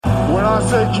I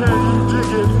say, can you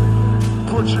dig it?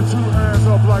 Put your two hands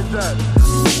up like that.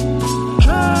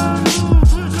 Can you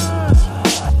dig it?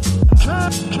 Can.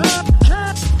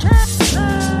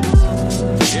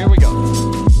 Here we go.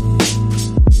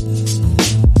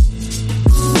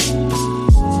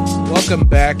 Welcome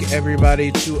back,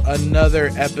 everybody, to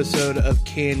another episode of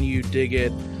Can You Dig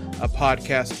It, a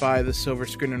podcast by the Silver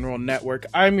Screen and Roll Network.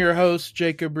 I'm your host,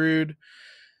 Jacob Rude.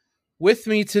 With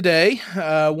me today,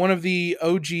 one of the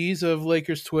OGs of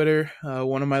Lakers Twitter,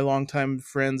 one of my longtime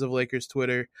friends of Lakers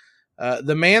Twitter,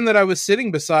 the man that I was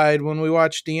sitting beside when we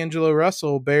watched D'Angelo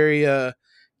Russell bury a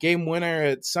game winner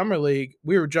at Summer League.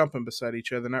 We were jumping beside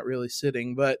each other, not really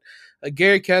sitting, but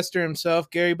Gary Kester himself.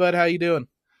 Gary, bud, how you doing?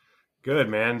 Good,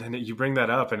 man. And you bring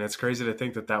that up, and it's crazy to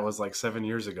think that that was like 7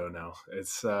 years ago now.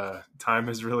 It's time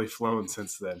has really flown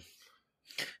since then.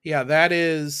 Yeah, that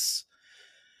is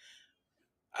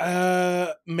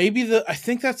I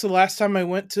think that's the last time I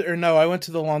went to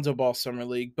the Lonzo Ball Summer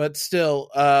League, but still,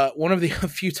 one of the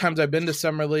few times I've been to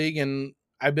Summer League, and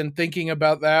I've been thinking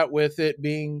about that with it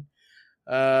being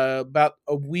about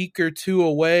a week or two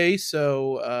away.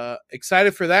 So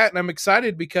excited for that. And I'm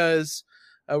excited because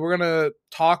we're going to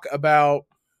talk about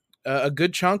a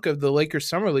good chunk of the Lakers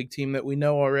Summer League team that we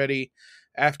know already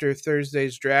after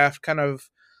Thursday's draft, kind of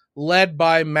led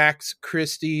by Max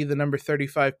Christie, the number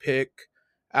 35 pick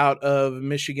out of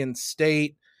Michigan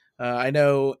State. I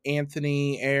know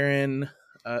Anthony, Aaron,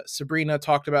 Sabrina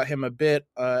talked about him a bit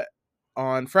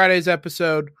on Friday's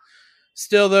episode.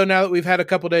 Still, though, now that we've had a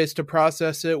couple days to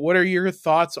process it, what are your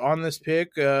thoughts on this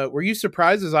pick? Were you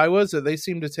surprised, as I was, that they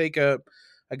seem to take a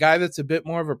guy that's a bit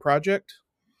more of a project?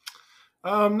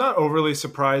 Not overly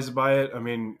surprised by it. I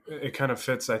mean, it kind of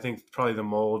fits, I think, probably the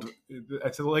mold. I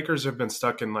think the Lakers have been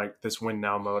stuck in like this win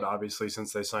now mode, obviously,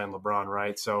 since they signed LeBron,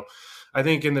 right? So I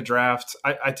think in the draft,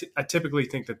 I typically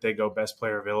think that they go best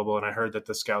player available, and I heard that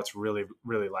the scouts really,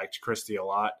 really liked Christie a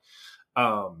lot.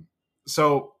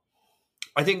 So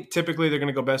I think typically they're going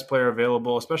to go best player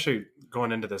available, especially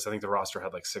going into this. I think the roster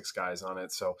had like 6 guys on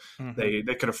it, so they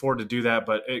could afford to do that.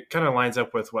 But it kind of lines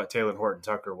up with what Taylor Horton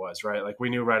Tucker was, right? Like we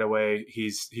knew right away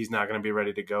he's not going to be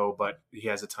ready to go, but he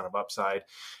has a ton of upside.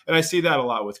 And I see that a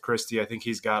lot with Christie. I think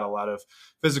he's got a lot of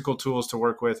physical tools to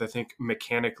work with. I think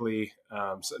mechanically,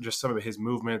 just some of his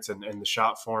movements and the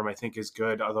shot form I think is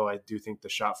good, although I do think the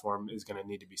shot form is going to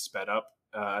need to be sped up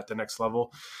at the next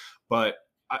level. But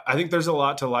I think there's a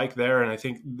lot to like there, and I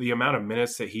think the amount of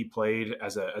minutes that he played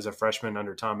as a freshman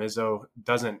under Tom Izzo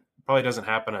probably doesn't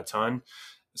happen a ton.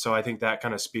 So I think that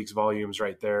kind of speaks volumes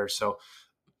right there. So,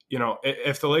 you know,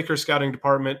 if the Lakers scouting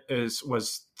department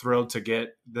was thrilled to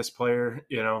get this player,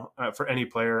 you know, for any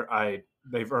player,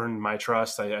 they've earned my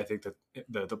trust. I think that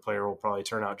the player will probably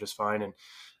turn out just fine, and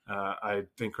I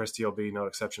think Christie will be no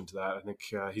exception to that. I think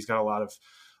he's got a lot of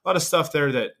stuff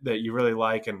there that you really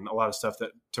like, and a lot of stuff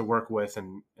that to work with,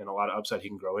 and a lot of upside he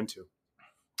can grow into.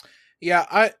 Yeah,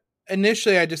 I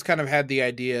just kind of had the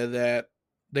idea that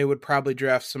they would probably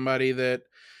draft somebody that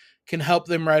can help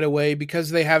them right away because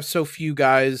they have so few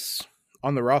guys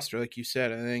on the roster. Like you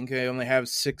said, I think they only have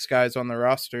 6 guys on the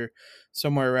roster,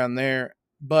 somewhere around there.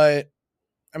 But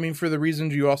I mean, for the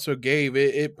reasons you also gave,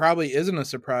 it probably isn't a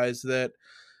surprise that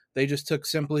they just took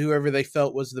simply whoever they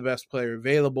felt was the best player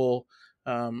available.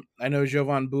 I know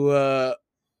Jovan Bua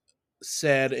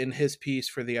said in his piece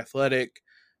for The Athletic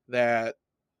that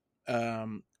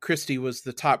Christie was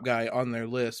the top guy on their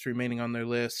list, remaining on their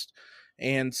list.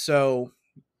 And so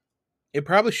it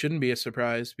probably shouldn't be a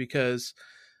surprise because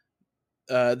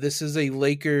this is a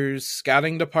Lakers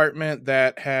scouting department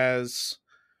that has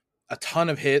a ton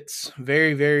of hits,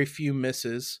 very, very few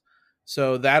misses.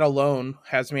 So that alone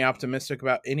has me optimistic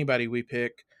about anybody we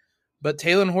pick. But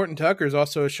Taylor Horton Tucker is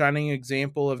also a shining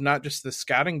example of not just the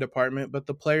scouting department, but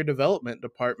the player development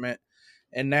department.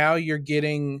 And now you're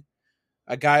getting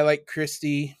a guy like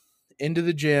Christie into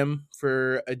the gym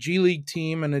for a G League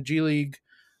team and a G League,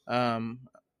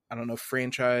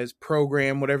 franchise,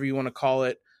 program, whatever you want to call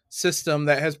it, system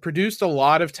that has produced a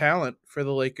lot of talent for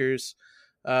the Lakers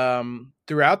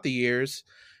throughout the years.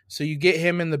 So you get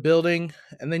him in the building,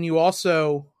 and then you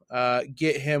also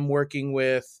get him working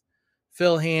with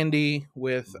Phil Handy,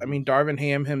 Darvin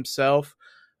Ham himself.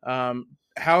 How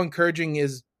encouraging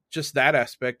is just that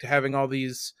aspect, having all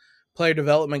these player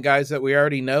development guys that we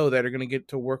already know that are going to get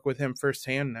to work with him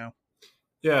firsthand now?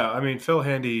 Yeah, I mean, Phil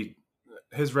Handy,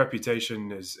 his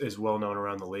reputation is well known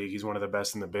around the league. He's one of the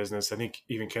best in the business. I think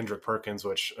even Kendrick Perkins,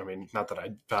 which, I mean, not that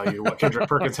I value what Kendrick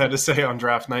Perkins had to say on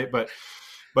draft night, but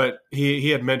he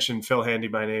had mentioned Phil Handy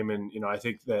by name, and I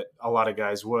think that a lot of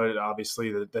guys would.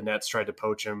 Obviously, the Nets tried to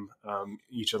poach him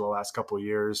each of the last couple of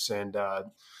years, and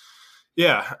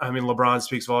Yeah, I mean, LeBron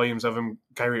speaks volumes of him.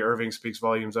 Kyrie Irving speaks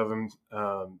volumes of him.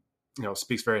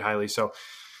 Speaks very highly. So,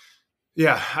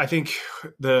 yeah, I think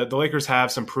the Lakers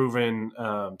have some proven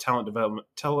talent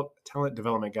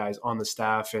development guys on the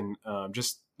staff, and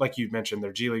just like you mentioned,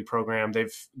 their G League program.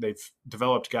 They've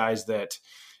developed guys that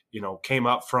came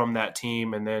up from that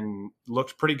team and then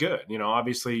looked pretty good.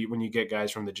 Obviously, when you get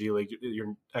guys from the G League,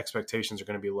 your expectations are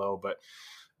going to be low, but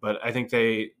I think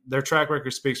their track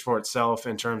record speaks for itself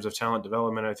in terms of talent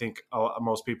development. I think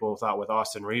most people thought with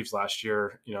Austin Reeves last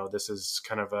year, this is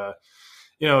kind of a,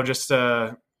 just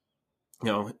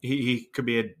he could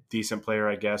be a decent player,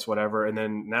 I guess, whatever. And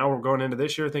then now we're going into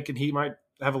this year thinking he might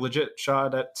have a legit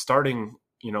shot at starting,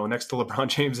 next to LeBron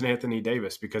James and Anthony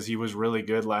Davis, because he was really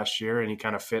good last year and he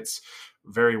kind of fits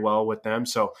very well with them.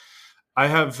 So I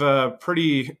have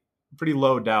pretty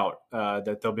low doubt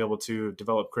that they'll be able to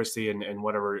develop Christie and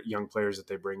whatever young players that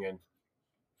they bring in.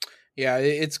 Yeah,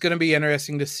 it's going to be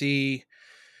interesting to see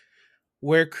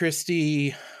where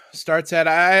Christie starts at.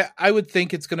 I would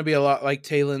think it's going to be a lot like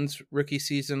Talen's rookie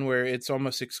season, where it's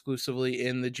almost exclusively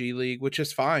in the G League, which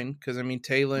is fine because, I mean,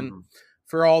 Talen,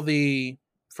 for all the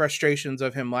frustrations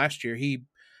of him last year, he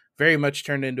very much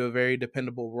turned into a very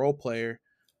dependable role player.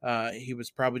 He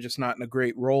was probably just not in a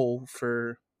great role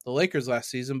for the Lakers last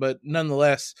season, but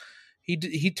nonetheless,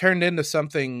 he turned into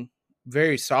something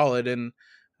very solid, and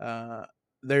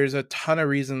there's a ton of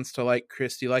reasons to like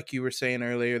Christie. Like you were saying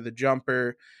earlier, the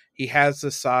jumper, he has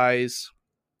the size,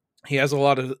 he has a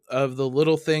lot of the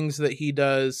little things that he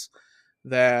does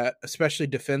that, especially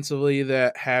defensively,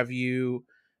 that have you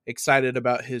excited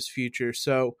about his future.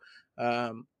 So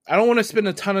I don't want to spend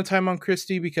a ton of time on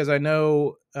Christie because I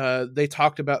know they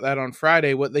talked about that on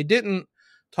Friday. What they didn't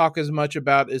talk as much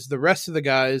about is the rest of the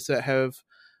guys that have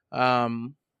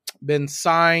been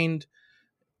signed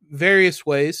various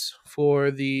ways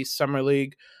for the Summer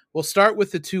League. We'll start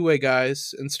with the two-way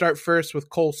guys and start first with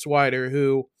Cole Swider,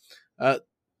 who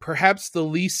perhaps the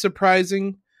least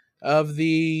surprising of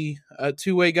the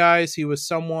two-way guys. He was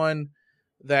someone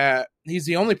that he's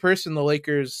the only person the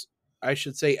Lakers, I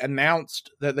should say,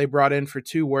 announced that they brought in for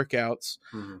 2 workouts.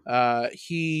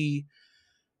 He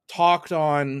talked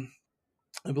on,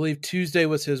 I believe Tuesday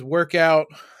was his workout,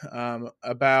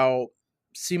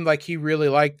 seemed like he really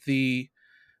liked the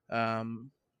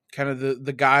kind of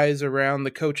the guys around,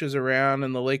 the coaches around,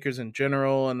 and the Lakers in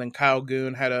general. And then Kyle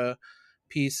Goon had a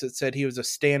piece that said he was a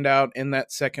standout in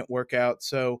that second workout.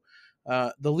 So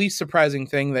the least surprising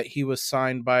thing that he was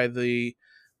signed by the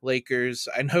Lakers.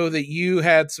 I know that you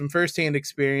had some firsthand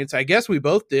experience. I guess we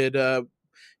both did.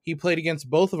 He played against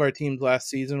both of our teams last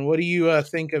season. What do you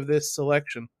think of this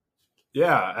selection?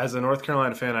 Yeah, as a North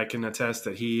Carolina fan, I can attest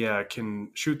that he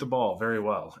can shoot the ball very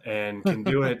well and can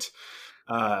do it.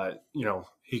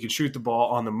 He can shoot the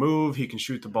ball on the move. He can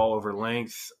shoot the ball over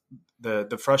length.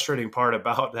 The frustrating part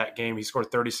about that game, he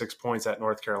scored 36 points at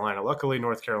North Carolina. Luckily,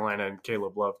 North Carolina and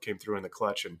Caleb Love came through in the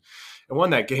clutch and won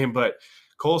that game. But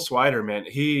Cole Swider, man,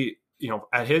 he,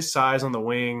 at his size on the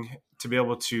wing, to be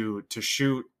able to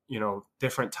shoot,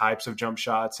 different types of jump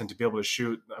shots and to be able to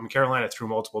shoot. I mean, Carolina threw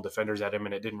multiple defenders at him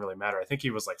and it didn't really matter. I think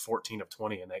he was like 14 of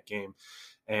 20 in that game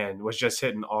and was just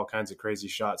hitting all kinds of crazy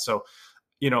shots. So,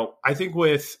 I think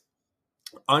with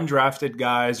undrafted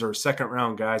guys or second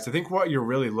round guys, I think what you're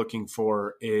really looking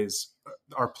for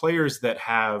are players that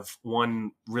have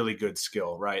one really good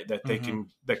skill, right? That they can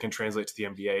translate to the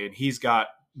NBA. And he's got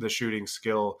the shooting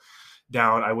skill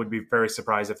down. I would be very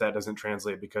surprised if that doesn't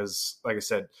translate because, like I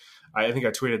said, I think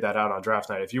I tweeted that out on draft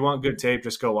night. If you want good tape,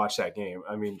 just go watch that game.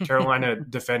 I mean, Carolina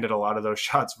defended a lot of those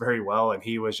shots very well, and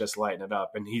he was just lighting it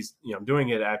up. And he's doing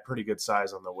it at pretty good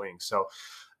size on the wing. So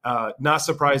not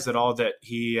surprised at all that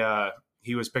he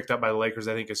was picked up by the Lakers.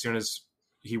 I think as soon as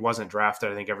he wasn't drafted,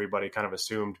 I think everybody kind of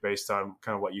assumed, based on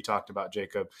kind of what you talked about,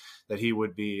 Jacob, that he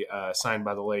would be signed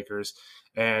by the Lakers.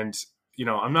 And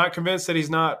I'm not convinced that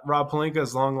he's not Rob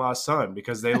Pelinka's long lost son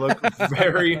because they look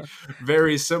very,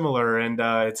 very similar, and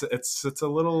it's a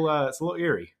little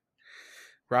eerie.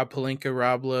 Rob Pelinka,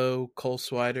 Rob Lowe, Cole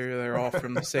Swider, they're all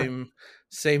from the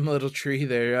same little tree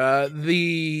there.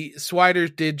 The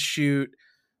Swiders did shoot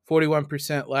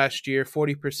 41% last year,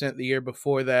 40% the year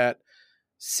before that.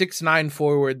 6'9"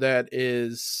 forward that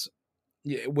is,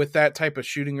 with that type of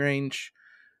shooting range,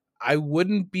 I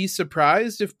wouldn't be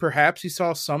surprised if perhaps he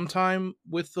saw some time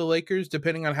with the Lakers,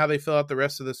 depending on how they fill out the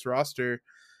rest of this roster,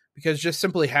 because just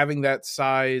simply having that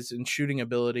size and shooting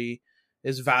ability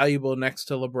is valuable next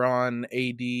to LeBron,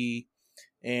 AD,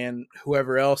 and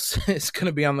whoever else is going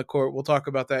to be on the court. We'll talk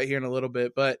about that here in a little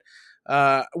bit, but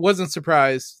wasn't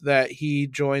surprised that he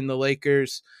joined the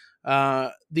Lakers.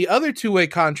 The other two-way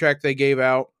contract they gave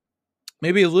out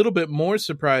maybe a little bit more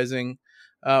surprising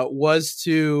was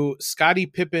to Scottie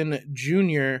Pippen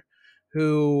Jr.,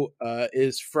 who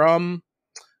is from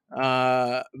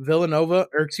Vanderbilt,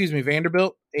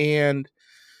 and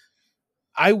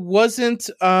I wasn't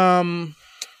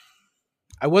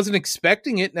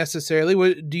expecting it necessarily.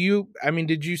 What do you? I mean,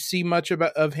 did you see much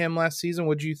of him last season?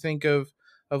 What do you think of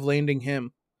landing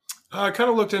him? I kind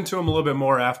of looked into him a little bit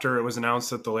more after it was announced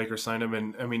that the Lakers signed him,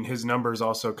 and I mean his numbers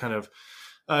also kind of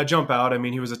jump out. I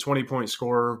mean, he was a 20-point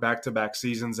scorer back-to-back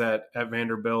seasons at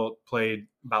Vanderbilt, played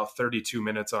about 32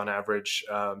 minutes on average.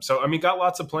 So, I mean, got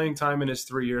lots of playing time in his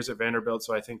 3 years at Vanderbilt.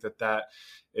 So I think that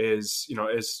is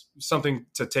something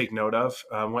to take note of.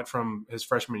 Went from his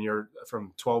freshman year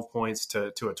from 12 points to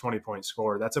a 20-point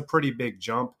score. That's a pretty big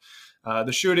jump.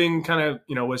 The shooting kind of,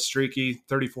 was streaky,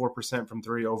 34% from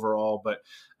three overall. But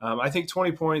I think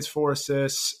 20 points, 4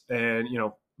 assists, and,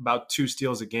 about 2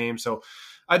 steals a game. So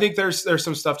I think there's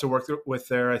some stuff to work with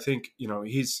there. I think,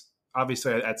 he's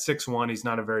obviously at 6'1", he's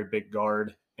not a very big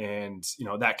guard. And,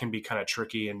 that can be kind of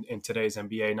tricky in today's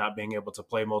NBA, not being able to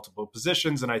play multiple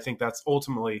positions. And I think that's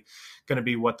ultimately going to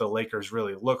be what the Lakers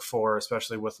really look for,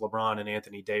 especially with LeBron and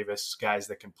Anthony Davis, guys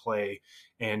that can play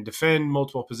and defend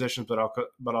multiple positions, but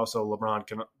also LeBron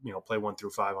can, play 1 through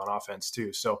 5 on offense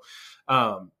too. So,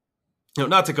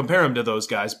 not to compare him to those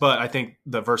guys, but I think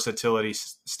the versatility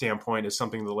standpoint is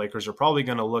something the Lakers are probably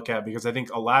going to look at, because I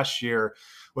think last year,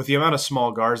 with the amount of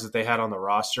small guards that they had on the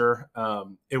roster,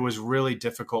 it was really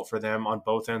difficult for them on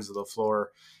both ends of the floor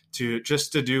to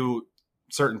do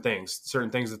certain things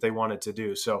that they wanted to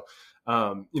do. So,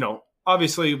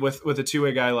 obviously with a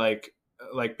two-way guy like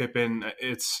Pippen,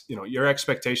 it's, your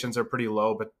expectations are pretty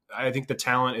low, but I think the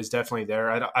talent is definitely there.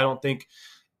 I don't think,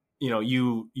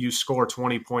 you score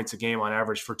 20 points a game on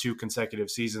average for 2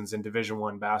 consecutive seasons in Division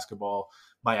I basketball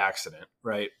by accident,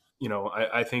 right?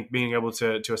 I think being able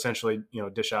to essentially,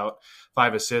 dish out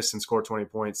 5 assists and score 20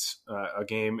 points a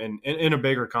game and in a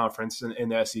bigger conference in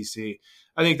the SEC,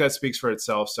 I think that speaks for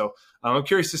itself. So I'm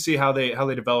curious to see how they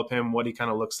develop him, what he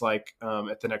kind of looks like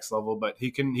at the next level, but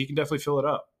he can definitely fill it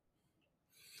up.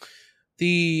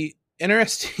 The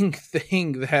interesting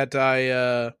thing that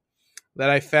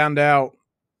I found out,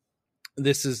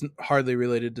 this is hardly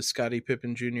related to Scottie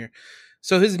Pippen Jr.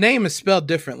 So his name is spelled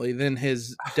differently than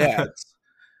his dad's.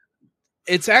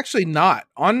 It's actually not.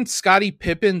 On Scottie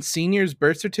Pippen Sr.'s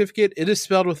birth certificate, it is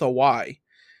spelled with a Y.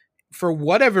 For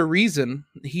whatever reason,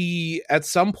 he at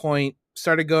some point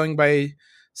started going by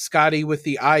Scottie with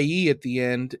the IE at the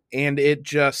end, and it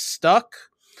just stuck.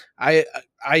 I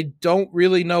don't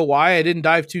really know why. I didn't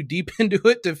dive too deep into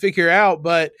it to figure out,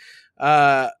 but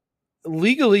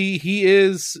legally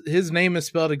his name is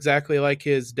spelled exactly like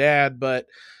his dad. But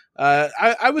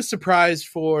I was surprised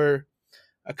for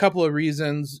a couple of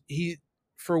reasons.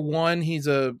 For one, he's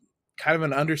a kind of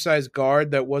an undersized guard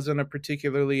that wasn't a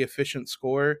particularly efficient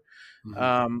scorer.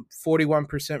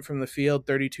 41% from the field,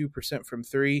 32% from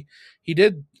three.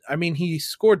 He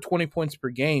scored 20 points per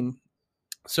game,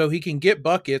 so he can get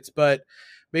buckets, but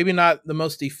maybe not the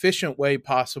most efficient way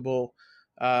possible.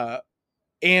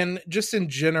 And just in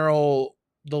general,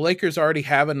 the Lakers already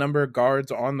have a number of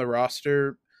guards on the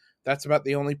roster. That's about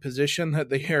the only position that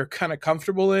they are kind of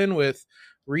comfortable in, with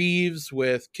Reeves,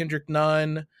 with Kendrick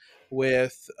Nunn,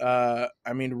 with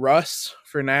Russ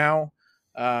for now.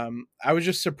 I was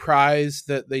just surprised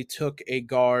that they took a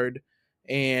guard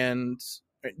and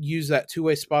used that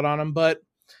two-way spot on him. But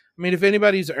I mean, if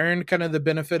anybody's earned kind of the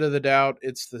benefit of the doubt,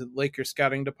 it's the Lakers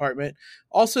scouting department.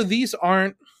 Also, these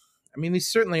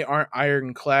certainly aren't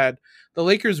ironclad. The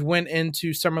Lakers went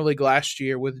into Summer League last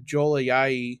year with Joel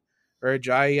Ajayi,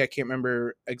 I can't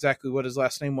remember exactly what his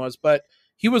last name was, but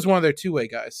he was one of their two-way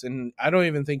guys, and I don't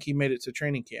even think he made it to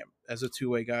training camp as a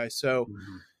two-way guy. So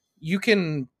you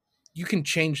can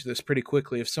change this pretty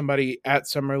quickly if somebody at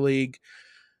Summer League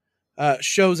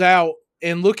shows out.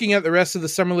 And looking at the rest of the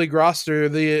Summer League roster,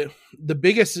 the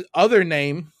biggest other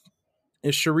name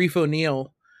is Sharif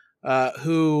O'Neal,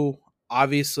 who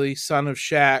obviously son of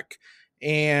Shaq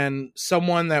and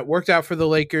someone that worked out for the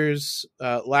Lakers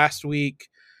last week.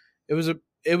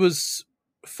 It was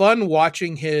fun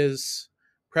watching his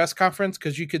press conference,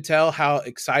 because you could tell how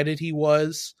excited he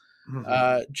was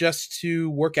just to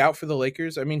work out for the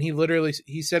Lakers. I mean,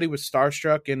 he said he was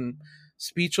starstruck and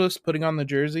speechless putting on the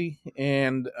jersey.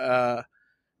 And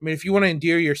if you want to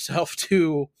endear yourself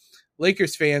to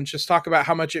Lakers fans, just talk about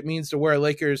how much it means to wear a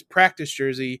Lakers practice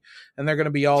jersey, and they're going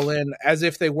to be all in, as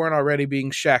if they weren't already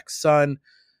being Shaq's son.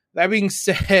 That being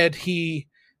said, he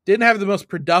didn't have the most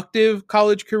productive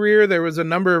college career. There was a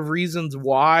number of reasons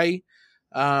why.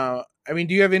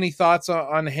 Do you have any thoughts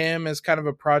on him as kind of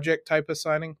a project type of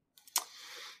signing?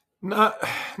 Not,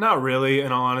 not really.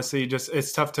 In all honesty, just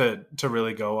it's tough to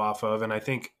really go off of. And I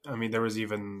mean, there was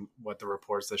even what the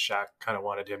reports that Shaq kind of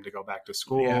wanted him to go back to Yeah.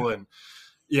 school, and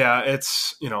yeah,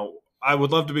 it's I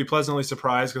would love to be pleasantly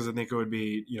surprised because I think it would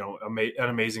be an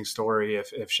amazing story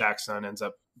if Shaq's son ends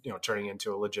up turning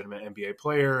into a legitimate NBA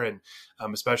player and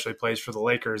especially plays for the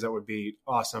Lakers. That would be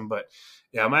awesome. But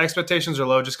yeah, my expectations are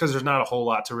low just because there's not a whole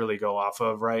lot to really go off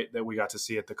of, right? That we got to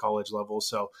see at the college level.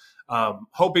 So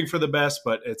hoping for the best,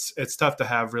 but it's tough to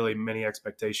have really many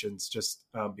expectations just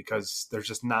because there's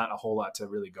just not a whole lot to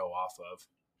really go off of.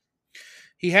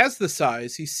 He has the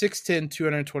size. He's 6'10",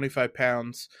 225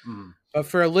 pounds. Mm. But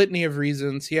for a litany of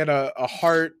reasons, he had a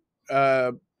heart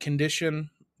condition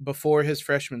before his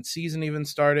freshman season even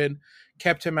started,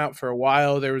 kept him out for a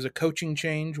while. There was a coaching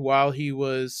change while he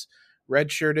was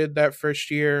redshirted that first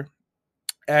year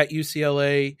at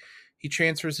UCLA. He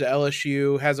transfers to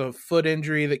LSU, has a foot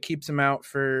injury that keeps him out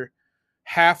for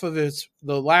the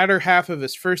latter half of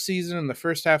his first season and the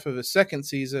first half of his second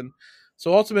season.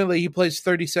 So ultimately he plays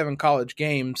 37 college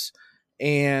games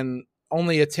and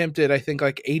only attempted, I think,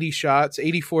 like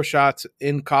 84 shots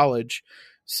in college.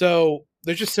 So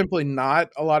there's just simply not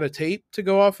a lot of tape to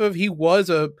go off of. He was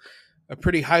a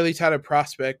pretty highly touted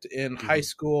prospect in high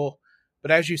school, but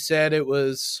as you said, it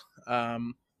was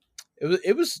kind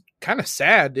of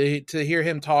sad to hear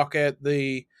him talk at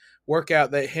the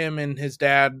workout that him and his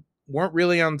dad weren't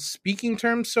really on speaking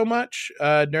terms so much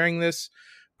during this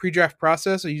pre-draft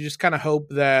process. So you just kind of hope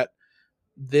that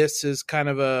this is kind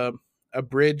of a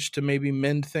bridge to maybe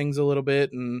mend things a little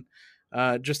bit, and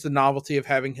just the novelty of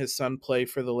having his son play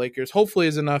for the Lakers hopefully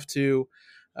is enough to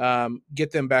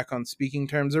get them back on speaking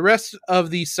terms. The rest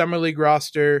of the Summer League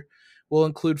roster will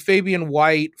include Fabian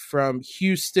White from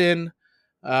Houston,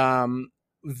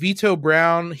 Vito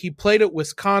Brown. He played at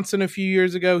Wisconsin a few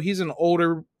years ago. He's an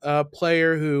older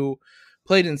player who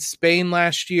played in Spain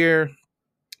last year,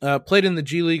 played in the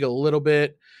G League a little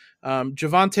bit.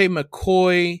 Javante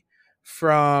McCoy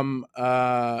from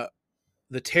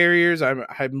the Terriers. I'm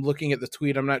looking at the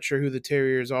tweet. I'm not sure who the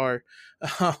Terriers are,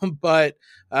 but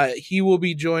he will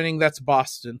be joining. That's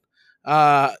Boston.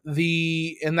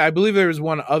 And I believe there was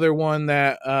one other one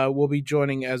that will be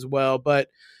joining as well, but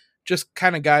just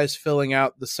kind of guys filling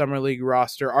out the Summer League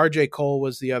roster. RJ Cole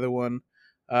was the other one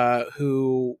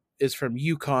who is from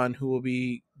UConn who will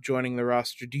be joining the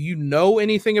roster. Do you know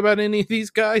anything about any of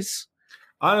these guys?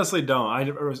 Honestly, don't. I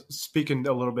was speaking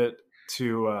a little bit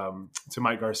to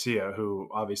Mike Garcia, who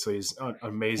obviously is an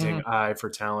amazing eye for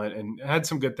talent and had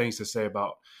some good things to say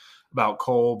about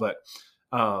Cole. But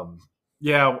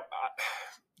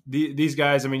these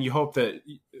guys. I mean, you hope that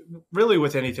really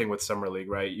with anything with Summer League,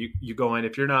 right? You go in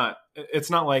if you're not. It's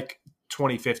not like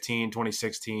 2015,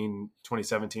 2016,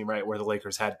 2017, right, where the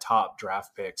Lakers had top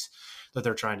draft picks that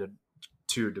they're trying to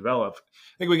develop.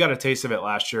 I think we got a taste of it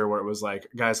last year where it was like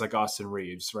guys like Austin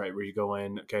Reeves, right? Where you go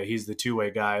in, okay, he's the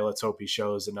two-way guy. Let's hope he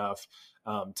shows enough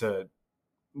to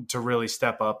really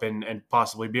step up and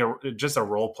possibly be just a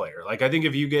role player. Like I think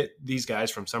if you get these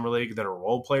guys from Summer League that are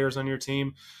role players on your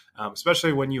team,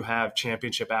 especially when you have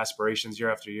championship aspirations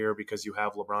year after year because you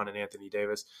have LeBron and Anthony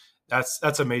Davis,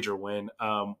 that's a major win.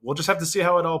 We'll just have to see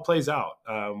how it all plays out.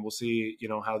 We'll see,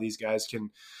 how these guys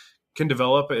can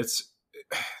develop.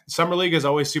 Summer League is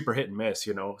always super hit and miss.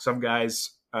 Some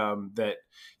guys that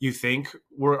you think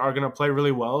are going to play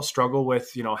really well struggle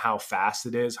with, how fast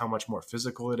it is, how much more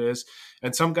physical it is.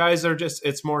 And some guys are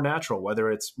it's more natural,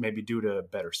 whether it's maybe due to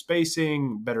better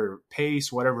spacing, better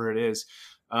pace, whatever it is.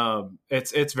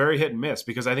 It's very hit and miss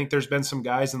because I think there's been some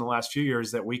guys in the last few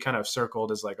years that we kind of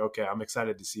circled as like, okay, I'm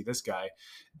excited to see this guy.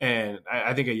 And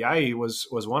I think Ayayi was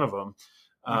one of them.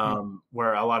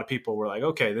 Where a lot of people were like,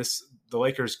 okay, the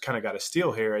Lakers kind of got a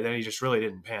steal here, and then he just really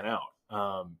didn't pan out.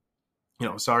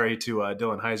 Sorry to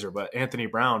Dylan Heiser, but Anthony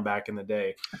Brown back in the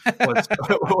day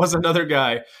was another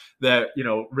guy that,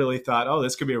 really thought, oh,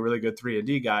 this could be a really good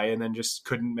 3-and-D guy, and then just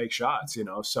couldn't make shots,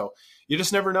 So you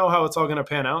just never know how it's all going to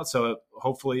pan out. So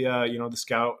hopefully,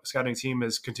 the scouting team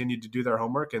has continued to do their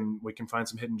homework, and we can find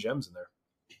some hidden gems in there.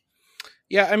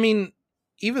 Yeah, I mean,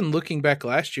 even looking back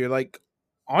last year, like,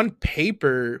 on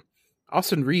paper,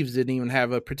 Austin Reeves didn't even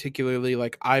have a particularly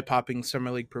like eye-popping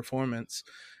Summer League performance.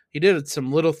 He did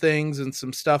some little things and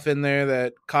some stuff in there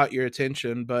that caught your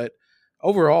attention, but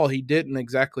overall, he didn't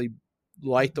exactly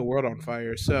light the world on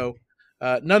fire. So,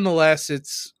 nonetheless,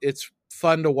 it's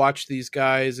fun to watch these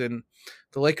guys, and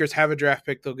the Lakers have a draft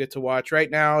pick they'll get to watch.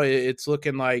 Right now, it's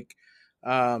looking like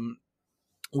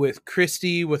with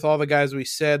Christie, with all the guys we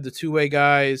said, the two-way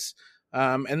guys,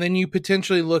 and then you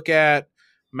potentially look at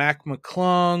Mac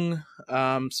McClung,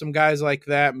 some guys like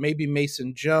that, maybe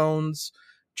Mason Jones,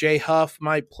 Jay Huff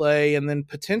might play, and then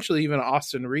potentially even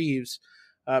Austin Reeves.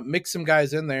 Mix some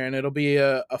guys in there, and it'll be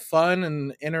a fun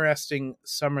and interesting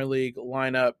Summer League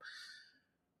lineup.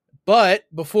 But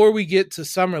before we get to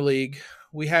Summer League,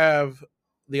 we have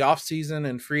the offseason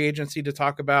and free agency to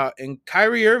talk about. And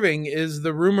Kyrie Irving is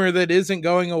the rumor that isn't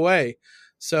going away.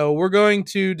 So we're going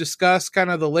to discuss kind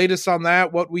of the latest on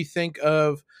that, what we think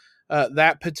of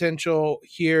that potential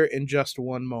here in just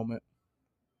one moment.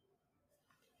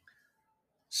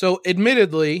 So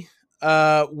admittedly,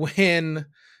 when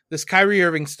this Kyrie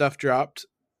Irving stuff dropped,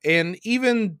 and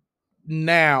even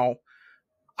now,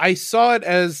 I saw it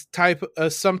as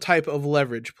some type of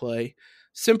leverage play,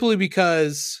 simply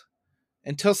because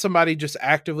until somebody just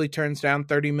actively turns down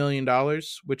 $30 million,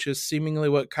 which is seemingly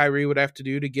what Kyrie would have to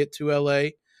do to get to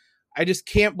LA, I just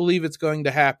can't believe it's going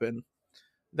to happen.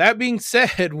 That being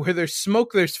said, where there's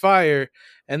smoke, there's fire,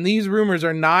 and these rumors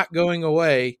are not going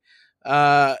away.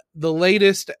 The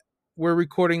latest, we're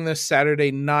recording this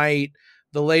Saturday night,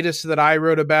 the latest that I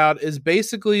wrote about is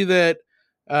basically that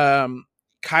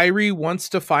Kyrie wants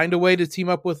to find a way to team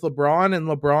up with LeBron, and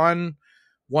LeBron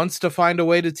wants to find a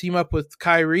way to team up with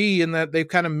Kyrie, and that they've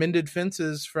kind of mended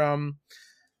fences from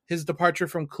his departure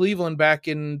from Cleveland back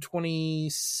in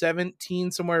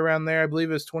 2017, somewhere around there. I believe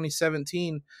it was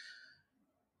 2017.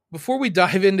 Before we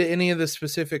dive into any of the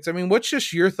specifics, I mean, what's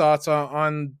just your thoughts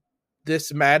on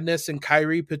this madness and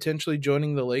Kyrie potentially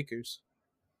joining the Lakers?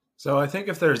 So I think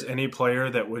if there's any player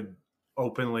that would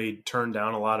openly turn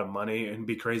down a lot of money and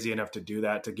be crazy enough to do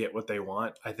that to get what they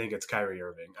want, I think it's Kyrie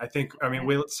Irving. I mean,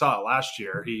 we saw it last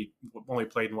year. He only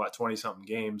played in 20-something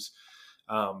games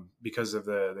because of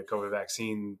the COVID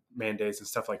vaccine mandates and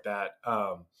stuff like that.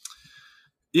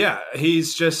 Yeah,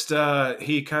 he's just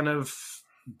he kind of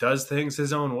does things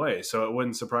his own way, so it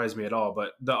wouldn't surprise me at all.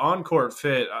 But the on-court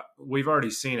fit, we've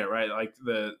already seen it, right? Like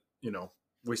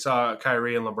we saw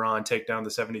Kyrie and LeBron take down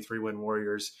the 73-win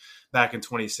Warriors back in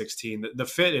 2016. The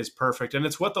fit is perfect, and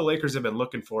it's what the Lakers have been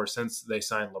looking for since they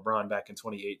signed LeBron back in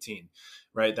 2018,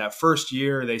 right? That first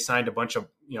year, they signed a bunch of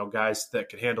guys that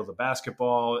could handle the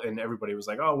basketball, and everybody was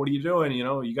like, "Oh, what are you doing?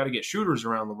 You got to get shooters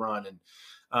around LeBron." And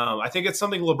I think it's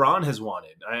something LeBron has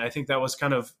wanted. I think that was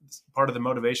kind of part of the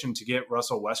motivation to get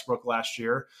Russell Westbrook last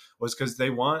year, was because they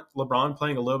want LeBron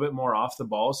playing a little bit more off the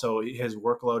ball, so his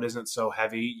workload isn't so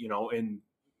heavy,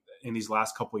 in these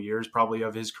last couple of years, probably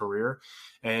of his career.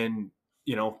 And,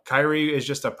 Kyrie is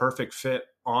just a perfect fit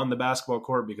on the basketball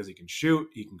court because he can shoot,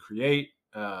 he can create.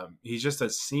 He's just a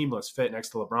seamless fit next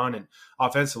to LeBron, and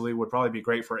offensively would probably be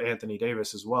great for Anthony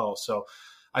Davis as well. So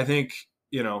I think,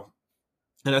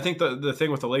 and I think the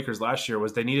thing with the Lakers last year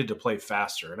was they needed to play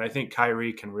faster. And I think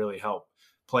Kyrie can really help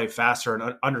play faster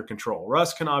and under control.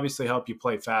 Russ can obviously help you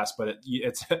play fast, but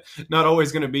it's not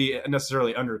always going to be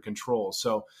necessarily under control.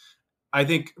 So I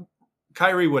think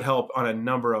Kyrie would help on a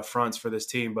number of fronts for this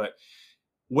team. But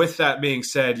with that being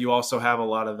said, you also have a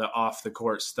lot of the off the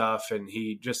court stuff. And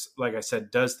he just, like I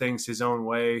said, does things his own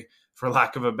way, for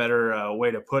lack of a better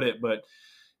way to put it. But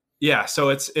yeah, so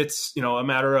it's a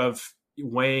matter of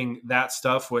weighing that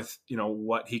stuff with,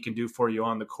 what he can do for you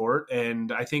on the court.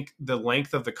 And I think the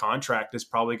length of the contract is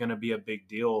probably going to be a big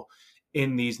deal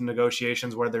in these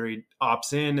negotiations, whether he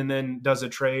opts in and then does a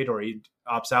trade, or he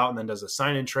opts out and then does a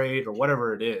sign and trade, or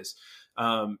whatever it is.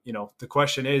 The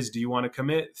question is, do you want to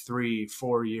commit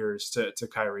 3-4 years to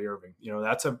Kyrie Irving?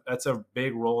 That's a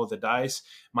big roll of the dice.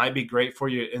 Might be great for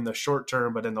you in the short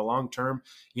term, but in the long term,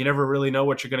 you never really know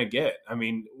what you're going to get. I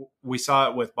mean, we saw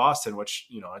it with Boston, which,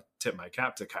 I tip my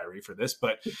cap to Kyrie for this,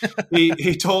 but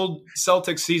he told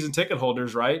Celtics season ticket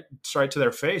holders, right, straight to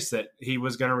their face, that he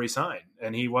was going to resign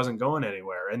and he wasn't going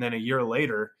anywhere. And then a year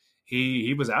later,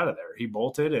 he was out of there. He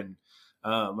bolted, and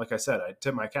like I said, I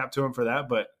tip my cap to him for that.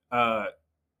 But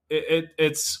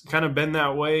it's kind of been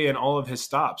that way in all of his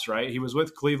stops, right? He was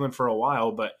with Cleveland for a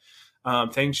while, but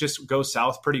things just go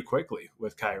south pretty quickly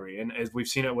with Kyrie. And as we've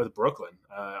seen it with Brooklyn,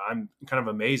 I'm kind of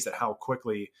amazed at how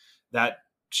quickly that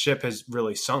ship has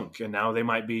really sunk. And now they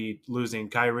might be losing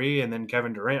Kyrie and then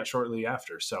Kevin Durant shortly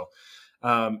after. So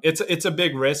it's a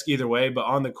big risk either way, but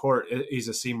on the court, he's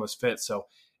a seamless fit. So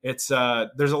it's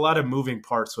there's a lot of moving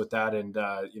parts with that, and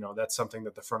that's something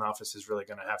that the front office is really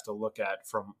going to have to look at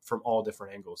from all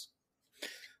different angles.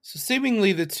 So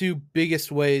seemingly the two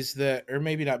biggest ways that, or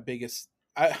maybe not biggest,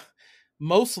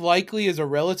 most likely is a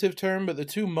relative term, but the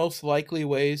two most likely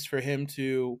ways for him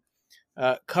to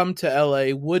come to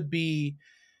LA would be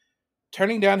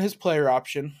turning down his player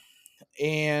option.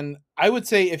 And I would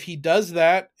say if he does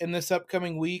that in this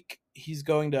upcoming week, he's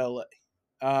going to LA.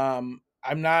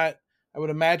 I would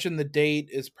imagine the date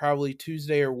is probably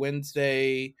Tuesday or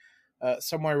Wednesday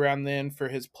somewhere around then for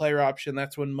his player option.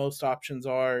 That's when most options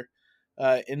are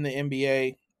in the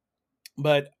NBA.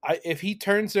 But if he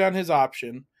turns down his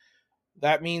option,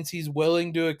 that means he's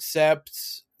willing to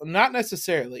accept, not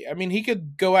necessarily. I mean, he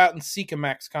could go out and seek a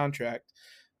max contract.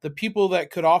 The people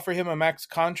that could offer him a max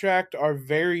contract are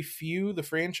very few, the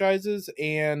franchises,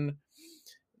 and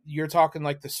you're talking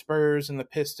like the Spurs and the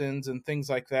Pistons and things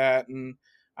like that. And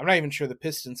I'm not even sure the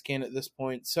Pistons can at this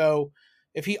point. So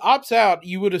if he opts out,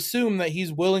 you would assume that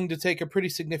he's willing to take a pretty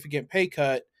significant pay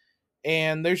cut.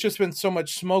 And there's just been so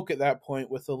much smoke at that point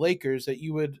with the Lakers that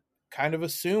you would kind of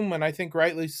assume, and I think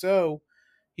rightly so,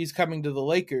 he's coming to the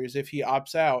Lakers if he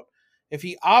opts out. If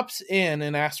he opts in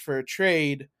and asks for a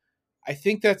trade, I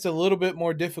think that's a little bit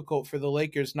more difficult for the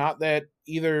Lakers. Not that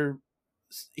either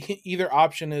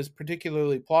option is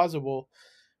particularly plausible,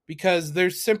 because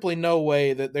there's simply no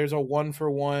way that there's a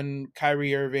 1-for-1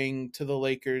 Kyrie Irving to the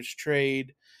Lakers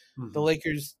trade. Mm-hmm. The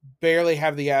Lakers barely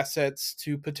have the assets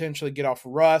to potentially get off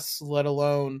Russ, let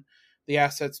alone the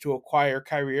assets to acquire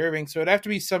Kyrie Irving. So it'd have to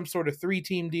be some sort of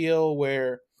 3-team deal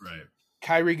where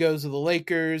Kyrie goes to the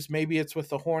Lakers. Maybe it's with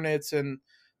the Hornets and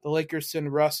the Lakers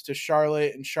send Russ to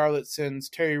Charlotte and Charlotte sends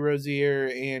Terry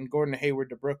Rozier and Gordon Hayward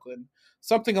to Brooklyn.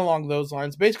 Something along those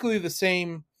lines. Basically the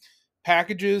same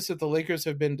packages that the Lakers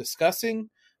have been discussing,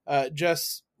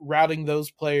 just routing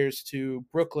those players to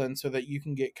Brooklyn so that you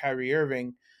can get Kyrie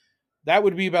Irving. That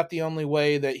would be about the only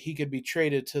way that he could be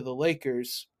traded to the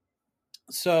Lakers.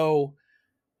 So,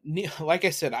 like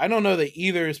I said, I don't know that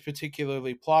either is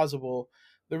particularly plausible.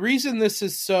 The reason this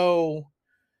is so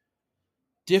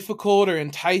difficult or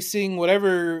enticing,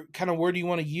 whatever kind of word you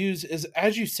want to use, is,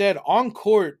 as you said, on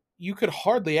court, you could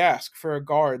hardly ask for a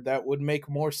guard that would make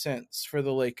more sense for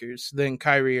the Lakers than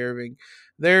Kyrie Irving.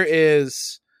 There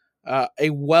is a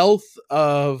wealth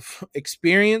of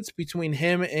experience between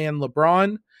him and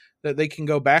LeBron that they can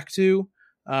go back to.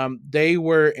 They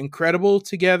were incredible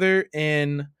together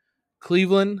in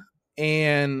Cleveland,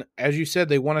 and as you said,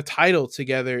 they won a title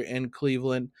together in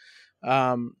Cleveland.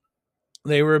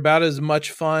 They were about as much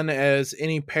fun as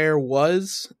any pair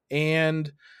was,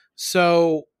 and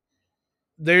so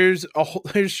there's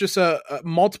just a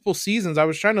multiple seasons. I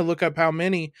was trying to look up how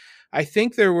many. I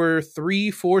think there were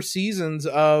 3-4 seasons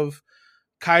of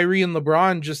Kyrie and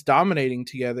LeBron just dominating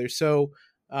together. So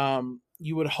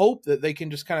you would hope that they can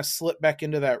just kind of slip back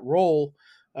into that role.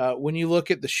 When you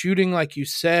look at the shooting, like you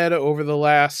said, over the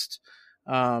last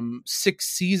 6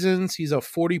 seasons, he's a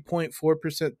 40.4%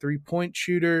 3-point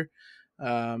shooter.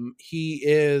 He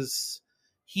is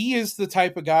the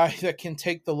type of guy that can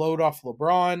take the load off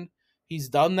LeBron. He's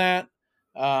done that.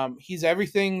 He's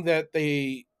everything that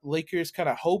the Lakers kind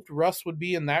of hoped Russ would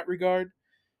be in that regard.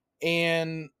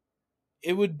 And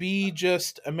it would be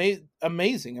just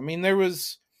amazing. I mean, there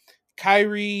was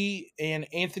Kyrie and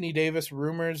Anthony Davis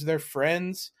rumors. They're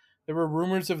friends. There were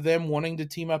rumors of them wanting to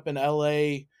team up in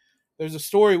LA. There's a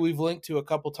story we've linked to a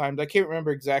couple times. I can't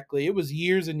remember exactly. It was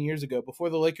years and years ago, before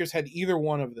the Lakers had either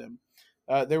one of them.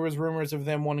 There was rumors of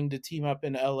them wanting to team up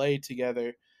in LA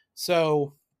together.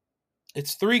 So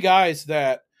it's 3 guys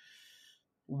that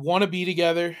want to be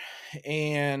together,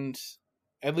 and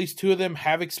at least 2 of them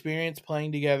have experience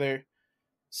playing together.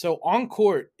 So on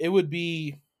court, it would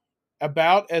be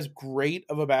about as great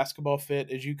of a basketball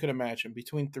fit as you could imagine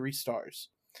between 3 stars.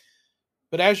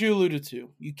 But as you alluded to,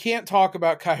 you can't talk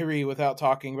about Kyrie without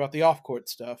talking about the off-court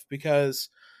stuff, because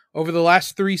over the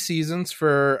last 3 seasons,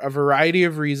 for a variety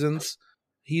of reasons,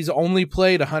 he's only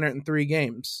played 103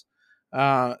 games.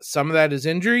 Some of that is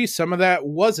injury. Some of that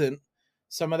wasn't.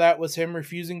 Some of that was him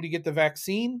refusing to get the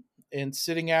vaccine and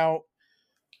sitting out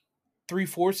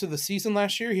 3/4 of the season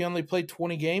last year. He only played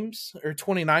 29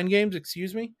 games,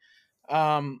 excuse me.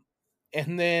 And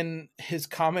then his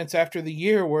comments after the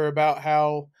year were about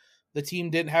how the team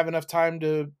didn't have enough time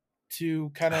to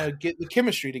kind of get the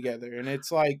chemistry together. And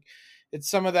it's like, it's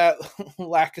some of that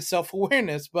lack of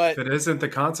self-awareness, but if it isn't the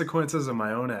consequences of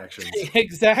my own actions.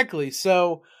 Exactly.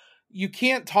 So you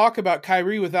can't talk about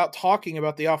Kyrie without talking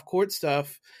about the off-court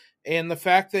stuff, and the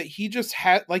fact that he just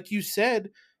had, like you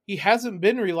said, he hasn't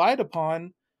been reliable,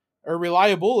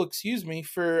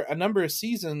 for a number of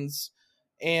seasons,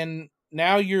 and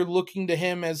now you're looking to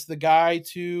him as the guy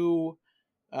to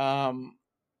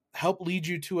help lead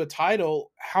you to a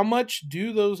title. How much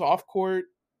do those off-court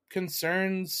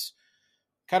concerns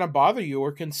kind of bother you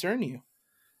or concern you?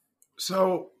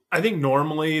 So I think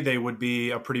normally they would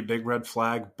be a pretty big red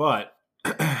flag, but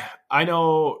I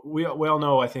know we all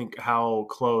know, I think, how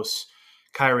close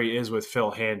Kyrie is with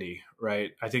Phil Handy,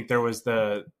 right? I think there was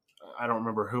I don't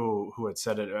remember who had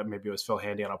said it. Maybe it was Phil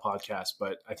Handy on a podcast,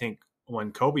 but I think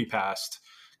when Kobe passed,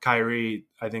 Kyrie,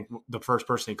 I think the first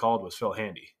person he called was Phil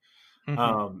Handy.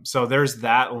 Mm-hmm. So there's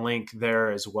that link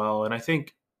there as well. And I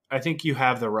think you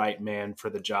have the right man for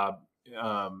the job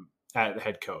at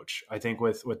head coach. I think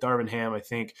with Darvin Ham, I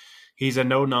think he's a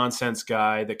no nonsense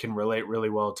guy that can relate really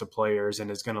well to players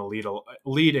and is going to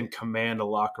lead and command a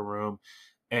locker room.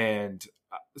 And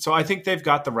so I think they've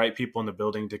got the right people in the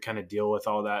building to kind of deal with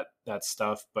all that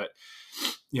stuff. But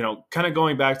kind of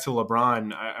going back to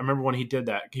LeBron, I remember when he did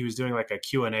that, he was doing like a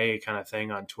Q&A kind of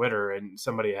thing on Twitter, and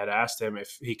somebody had asked him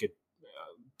if he could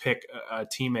pick a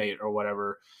teammate or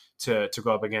whatever to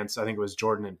go up against. I think it was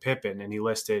Jordan and Pippen, and he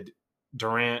listed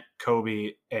Durant,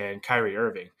 Kobe, and Kyrie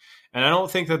Irving. And I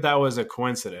don't think that was a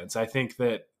coincidence. I think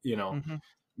that, Mm-hmm.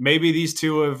 maybe these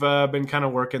two have been kind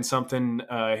of working something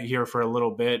here for a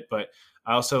little bit, but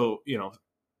I also,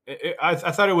 I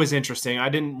thought it was interesting. I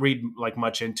didn't read like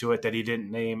much into it that he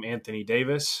didn't name Anthony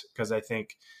Davis, because I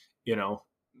think,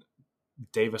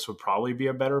 Davis would probably be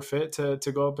a better fit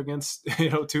to go up against,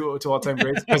 two all-time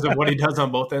greats because of what he does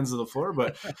on both ends of the floor.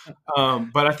 But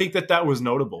I think that was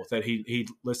notable that he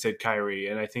listed Kyrie,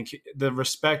 and I think the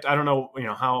respect. I don't know,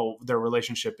 how their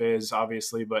relationship is,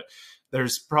 obviously, but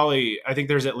I think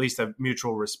there's at least a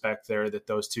mutual respect there that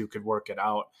those two could work it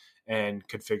out and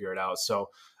could figure it out. So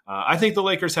I think the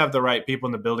Lakers have the right people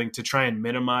in the building to try and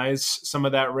minimize some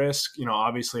of that risk.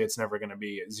 Obviously it's never going to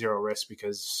be zero risk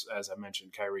because, as I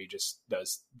mentioned, Kyrie just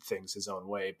does things his own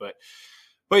way. But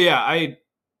yeah,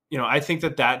 I think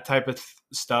that type of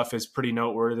stuff is pretty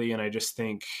noteworthy. And I just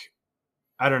think,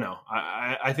 I don't know.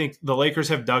 I think the Lakers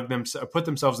have put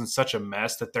themselves in such a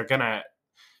mess that they're going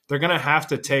to have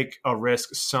to take a risk.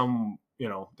 They're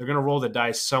going to roll the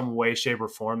dice some way, shape, or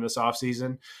form this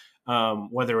offseason.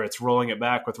 Whether it's rolling it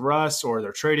back with Russ, or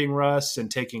they're trading Russ and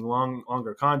taking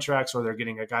longer contracts, or they're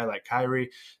getting a guy like Kyrie,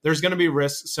 there's going to be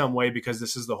risk some way because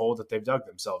this is the hole that they've dug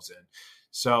themselves in.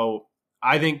 So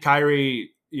I think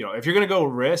Kyrie, if you're going to go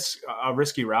a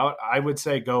risky route, I would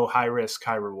say go high risk,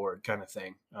 high reward kind of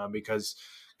thing, because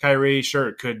Kyrie,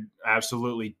 sure, could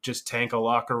absolutely just tank a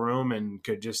locker room and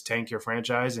could just tank your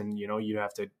franchise, and you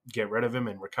have to get rid of him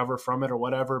and recover from it or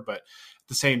whatever. But at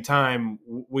the same time,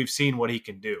 we've seen what he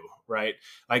can do, right?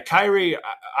 Like Kyrie,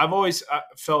 I've always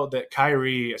felt that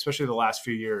Kyrie, especially the last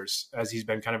few years, as he's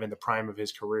been kind of in the prime of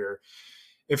his career,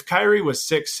 if Kyrie was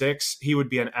 6'6", he would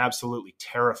be an absolutely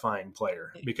terrifying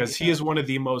player because he is one of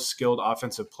the most skilled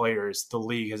offensive players the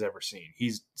league has ever seen.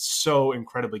 He's so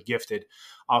incredibly gifted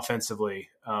offensively.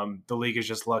 The league is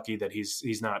just lucky that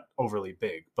he's not overly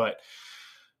big, but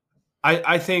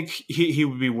I think he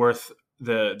would be worth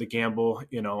the gamble,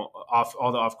 off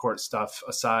all the off court stuff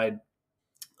aside.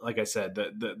 Like I said,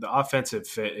 the offensive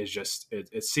fit is just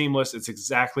it's seamless. It's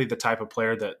exactly the type of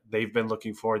player that they've been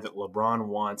looking for, that LeBron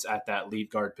wants at that lead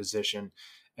guard position.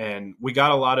 And we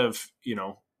got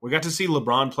we got to see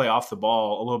LeBron play off the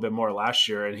ball a little bit more last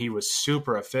year, and he was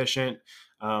super efficient.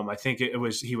 I think he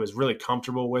was really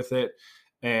comfortable with it.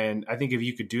 And I think if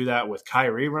you could do that with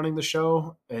Kyrie running the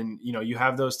show, and you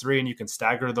have those three and you can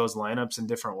stagger those lineups in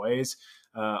different ways.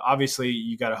 Obviously,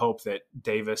 you got to hope that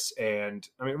Davis and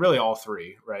really all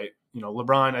three, right?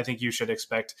 LeBron, I think you should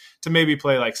expect to maybe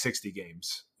play like 60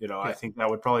 games. Yeah. I think that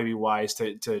would probably be wise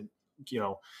to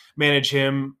manage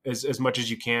him as much as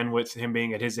you can with him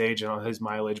being at his age and on his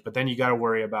mileage. But then you got to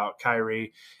worry about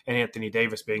Kyrie and Anthony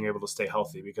Davis being able to stay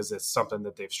healthy, because it's something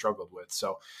that they've struggled with.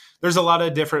 So there's a lot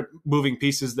of different moving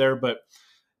pieces there. But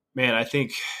man, I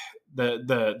think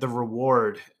the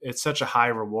reward, it's such a high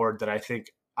reward that I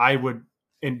think I would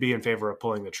be in favor of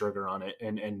pulling the trigger on it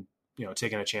and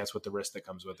taking a chance with the risk that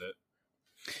comes with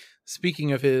it.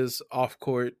 Speaking of his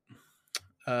off-court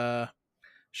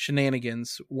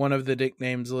shenanigans, one of the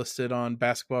nicknames listed on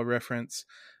Basketball Reference,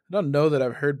 I don't know that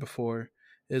I've heard before,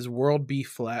 is World B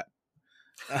Flat.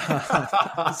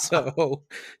 So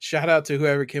shout out to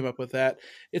whoever came up with that.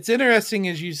 It's interesting,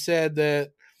 as you said,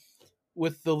 that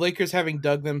with the Lakers having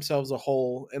dug themselves a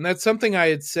hole, and that's something I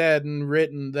had said and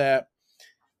written, that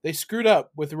they screwed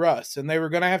up with Russ and they were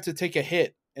going to have to take a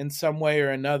hit in some way or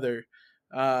another.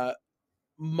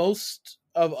 Most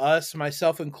of us,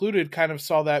 myself included, kind of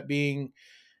saw that being,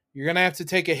 you're going to have to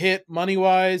take a hit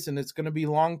money-wise, and it's going to be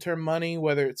long-term money,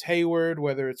 whether it's Hayward,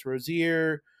 whether it's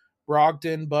Rozier,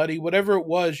 Brogdon, Buddy, whatever it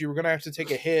was, you were going to have to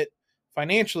take a hit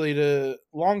financially to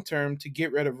long-term to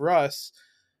get rid of Russ.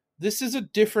 This is a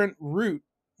different route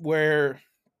where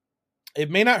it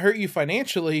may not hurt you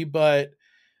financially, but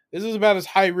this is about as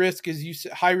high risk,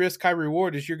 high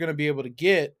reward as you're going to be able to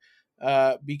get,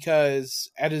 because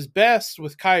at his best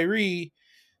with Kyrie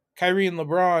and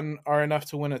LeBron are enough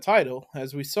to win a title,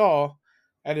 as we saw.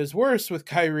 At his worst with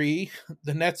Kyrie,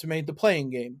 the Nets made the playing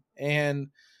game. And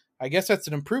I guess that's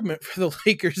an improvement for the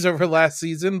Lakers over last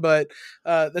season, but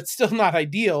that's still not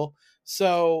ideal.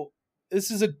 So this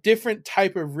is a different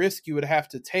type of risk you would have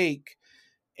to take.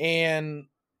 And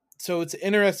so it's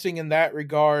interesting in that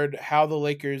regard how the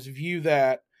Lakers view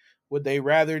that. Would they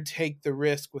rather take the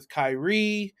risk with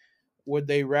Kyrie? Would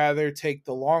they rather take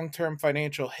the long-term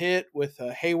financial hit with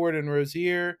Hayward and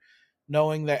Rozier,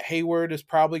 knowing that Hayward is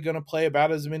probably going to play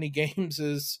about as many games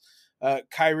as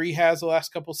Kyrie has the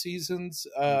last couple seasons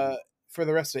for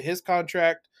the rest of his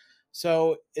contract?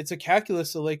 So it's a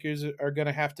calculus the Lakers are going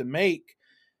to have to make.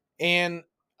 And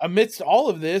amidst all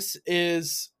of this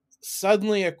is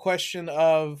suddenly a question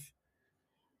of,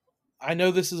 I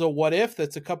know this is a what if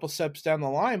that's a couple steps down the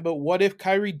line, but what if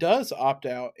Kyrie does opt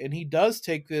out and he does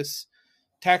take this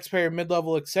taxpayer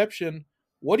mid-level exception?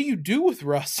 What do you do with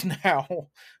Russ now?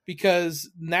 Because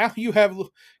now you have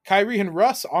Kyrie and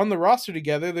Russ on the roster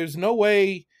together. There's no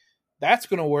way that's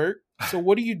going to work. So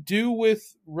what do you do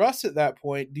with Russ at that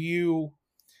point?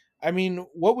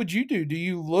 What would you do? Do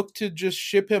you look to just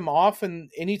ship him off in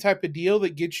any type of deal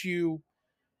that gets you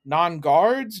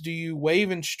non-guards? Do you waive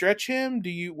and stretch him?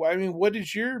 What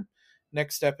is your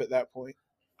next step at that point?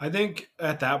 I think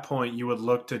at that point you would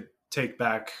look to take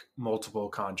back multiple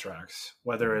contracts,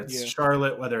 whether it's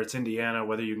Charlotte, whether it's Indiana,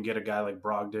 whether you can get a guy like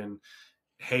Brogdon,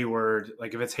 Hayward,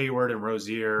 like if it's Hayward and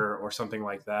Rozier or something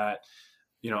like that.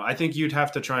 I think you'd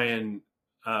have to try and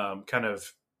kind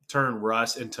of turn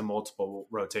Russ into multiple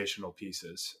rotational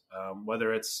pieces,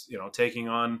 whether it's, taking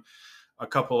on a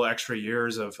couple extra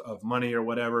years of money or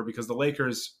whatever, because the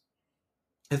Lakers,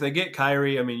 if they get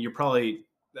Kyrie, you're probably,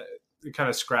 it kind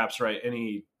of scraps, right,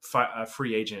 any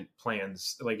free agent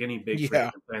plans, like any big free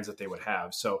agent plans that they would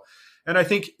have. So, and I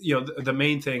think, the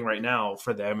main thing right now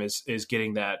for them is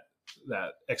getting that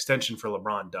extension for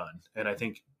LeBron done. And I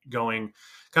think going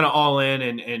kind of all in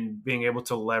and being able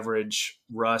to leverage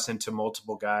Russ into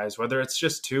multiple guys, whether it's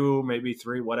just 2, maybe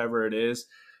 3, whatever it is,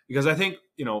 because I think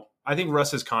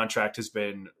Russ's contract has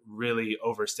been really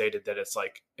overstated, that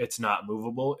it's not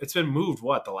movable. It's been moved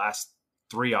the last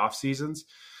 3 off seasons.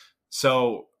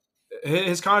 So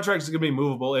his contract is going to be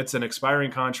movable. It's an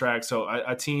expiring contract. So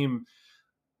a team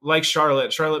like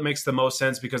Charlotte makes the most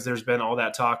sense because there's been all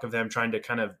that talk of them trying to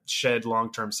kind of shed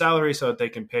long-term salary so that they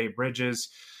can pay Bridges.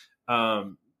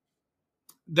 There's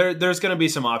going to be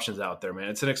some options out there, man.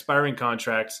 It's an expiring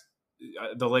contract.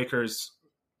 The Lakers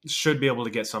should be able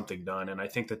to get something done. And I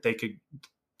think that they could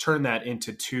turn that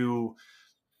into 2,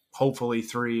 hopefully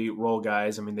 3 role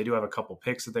guys. They do have a couple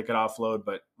picks that they could offload,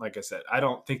 but like I said, I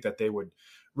don't think that they would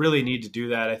really need to do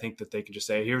that. I think that they could just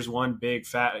say, here's one big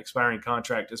fat expiring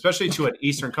contract, especially to an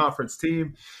Eastern Conference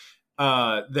team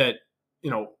that,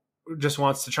 just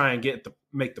wants to try and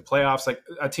make the playoffs. Like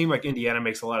a team like Indiana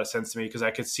makes a lot of sense to me because I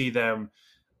could see them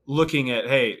looking at,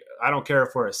 hey, I don't care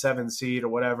if we're a 7 seed or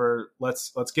whatever.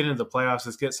 Let's get into the playoffs.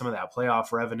 Let's get some of that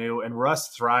playoff revenue. And Russ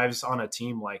thrives on a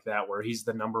team like that where he's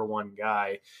the number one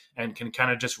guy and can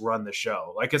kind of just run the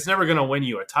show. Like it's never going to win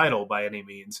you a title by any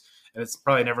means, and it's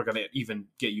probably never going to even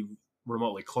get you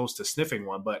remotely close to sniffing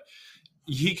one. But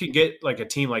he could get like a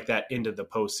team like that into the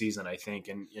postseason, I think.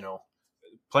 And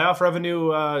playoff revenue,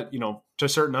 to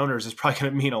certain owners is probably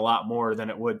going to mean a lot more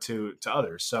than it would to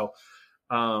others. So,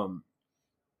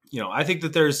 I think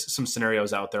that there's some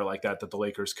scenarios out there like that the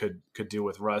Lakers could do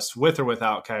with Russ, with or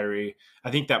without Kyrie.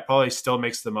 I think that probably still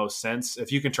makes the most sense.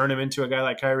 If you can turn him into a guy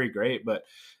like Kyrie, great. But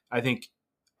I think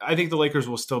the Lakers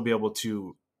will still be able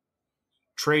to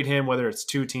trade him, whether it's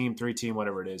 2-team, 3-team,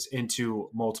 whatever it is, into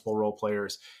multiple role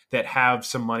players that have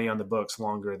some money on the books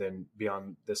longer than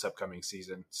beyond this upcoming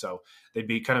season. So they'd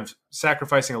be kind of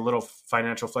sacrificing a little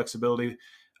financial flexibility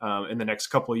in the next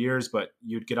couple of years, but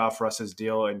you'd get off Russ's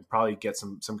deal and probably get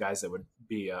some guys that would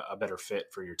be a better fit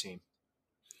for your team.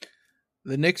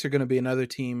 The Knicks are going to be another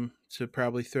team to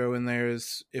probably throw in there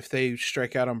is if they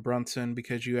strike out on Brunson,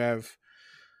 because you have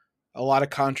a lot of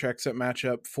contracts that match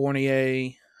up.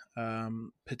 Fournier,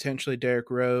 potentially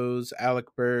Derrick Rose, Alec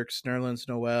Burks, Nerlens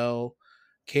Noel,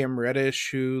 Cam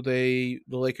Reddish, who the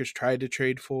Lakers tried to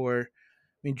trade for.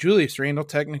 Julius Randle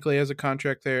technically has a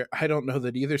contract there. I don't know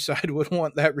that either side would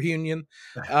want that reunion.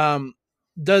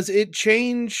 Does it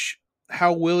change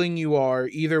how willing you are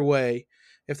either way?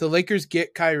 If the Lakers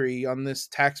get Kyrie on this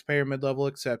taxpayer mid-level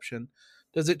exception,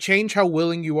 does it change how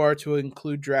willing you are to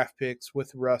include draft picks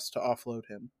with Russ to offload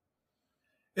him?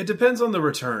 It depends on the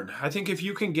return. I think if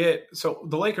you can so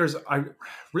the Lakers, I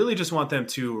really just want them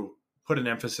to put an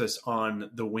emphasis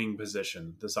on the wing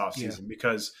position this offseason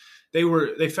because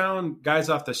they found guys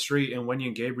off the street in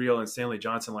Wenyen Gabriel and Stanley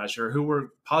Johnson last year who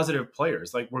were positive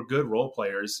players, like were good role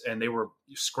players, and they were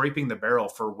scraping the barrel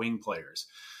for wing players.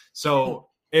 So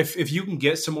if you can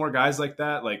get some more guys like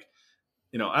that, like,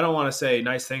 I don't want to say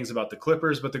nice things about the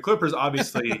Clippers, but the Clippers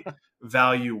obviously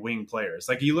value wing players.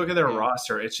 Like, you look at their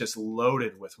roster, it's just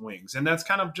loaded with wings. And that's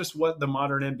kind of just what the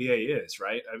modern NBA is,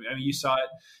 right? I mean, you saw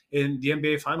it in the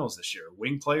NBA finals this year.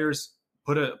 Wing players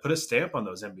put a stamp on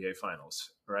those NBA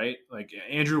finals, right? Like,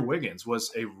 Andrew Wiggins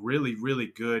was a really,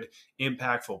 really good,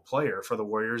 impactful player for the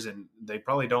Warriors, and they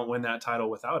probably don't win that title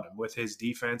without him, with his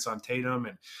defense on Tatum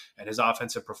and his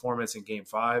offensive performance in Game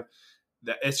 5.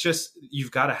 It's just,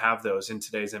 you've got to have those in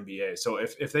today's NBA. So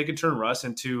if they could turn Russ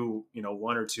into,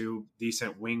 one or two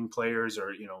decent wing players,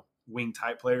 or, wing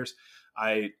type players,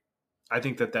 I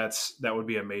think that would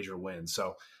be a major win.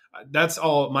 So that's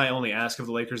all my only ask of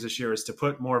the Lakers this year, is to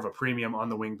put more of a premium on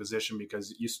the wing position,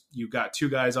 because you got two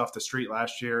guys off the street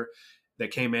last year that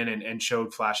came in and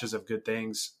showed flashes of good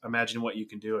things. Imagine what you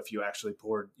can do if you actually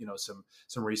poured, some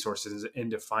resources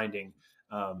into finding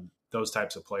those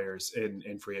types of players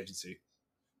in free agency.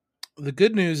 The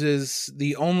good news is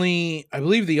I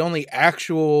believe the only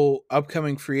actual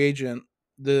upcoming free agent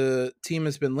the team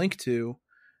has been linked to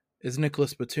is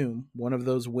Nicholas Batum, one of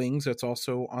those wings that's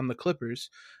also on the Clippers.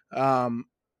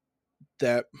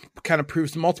 That kind of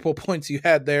proves multiple points you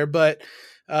had there. But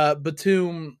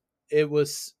Batum, it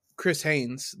was Chris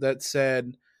Haynes that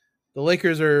said the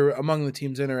Lakers are among the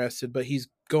teams interested, but he's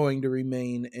going to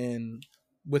remain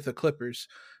with the Clippers.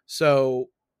 So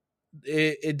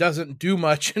it doesn't do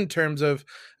much in terms of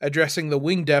addressing the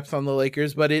wing depth on the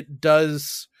Lakers, but it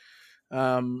does.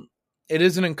 It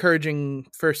is an encouraging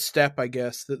first step, I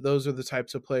guess, that those are the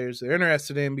types of players they're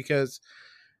interested in, because,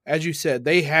 as you said,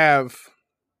 they have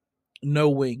no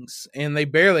wings, and they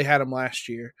barely had them last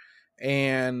year.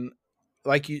 And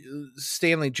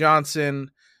Stanley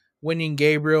Johnson, Wenyen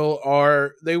Gabriel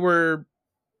they were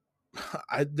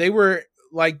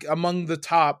like among the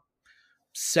top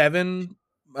 7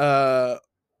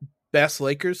 best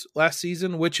Lakers last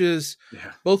season, which is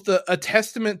both a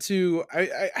testament to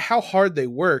how hard they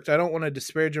worked. I don't want to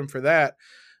disparage them for that,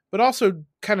 but also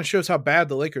kind of shows how bad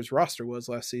the Lakers roster was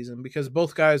last season, because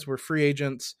both guys were free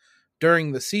agents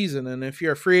during the season. And if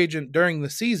you're a free agent during the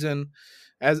season,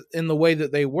 as in the way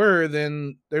that they were,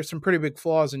 then there's some pretty big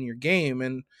flaws in your game.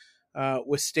 And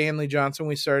with Stanley Johnson,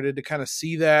 we started to kind of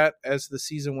see that as the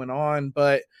season went on,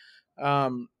 but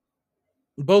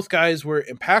both guys were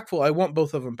impactful. I want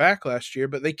both of them back last year,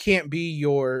 but they can't be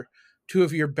two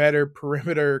of your better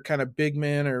perimeter kind of big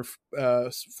men or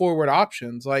forward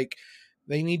options. Like,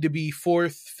 they need to be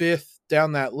 4th, 5th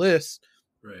down that list.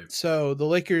 Right. So the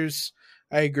Lakers,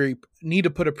 I agree, need to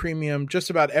put a premium. Just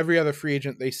about every other free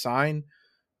agent they sign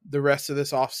the rest of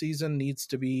this offseason needs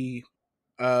to be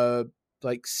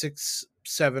like 6'7"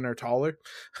 or taller,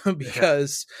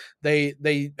 because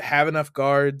they have enough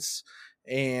guards,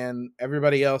 and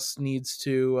everybody else needs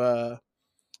to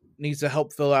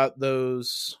help fill out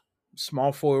those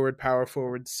small forward, power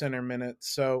forward, center minutes.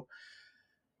 So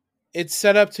it's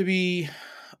set up to be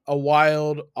a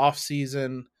wild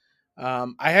offseason.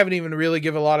 I haven't even really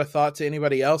given a lot of thought to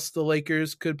anybody else the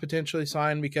Lakers could potentially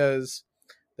sign, because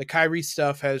the Kyrie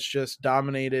stuff has just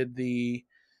dominated the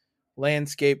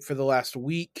landscape for the last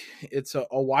week. It's a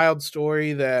wild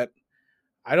story that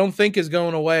I don't think is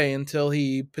going away until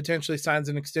he potentially signs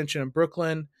an extension in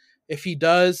Brooklyn. If he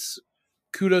does,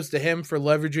 kudos to him for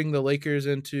leveraging the Lakers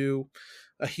into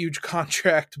a huge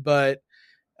contract. But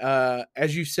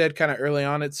as you said kind of early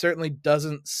on, it certainly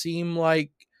doesn't seem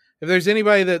like, if there's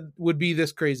anybody that would be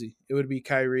this crazy, it would be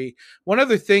Kyrie. One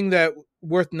other thing that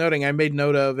worth noting, I made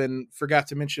note of and forgot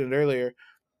to mention it earlier.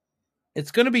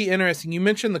 It's going to be interesting. You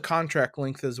mentioned the contract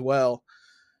length as well.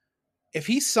 If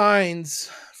he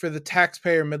signs for the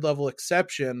taxpayer mid-level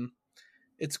exception,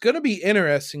 it's going to be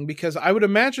interesting, because I would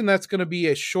imagine that's going to be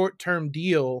a short-term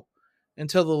deal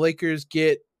until the Lakers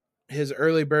get his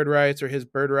early bird rights or his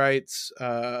bird rights,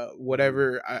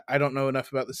 whatever. I don't know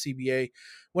enough about the CBA.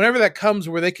 Whenever that comes,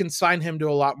 where they can sign him to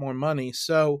a lot more money.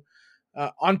 So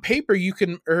on paper, you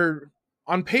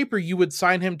would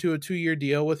sign him to a 2-year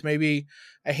deal with maybe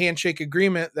a handshake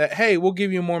agreement that, hey, we'll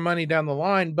give you more money down the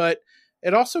line. But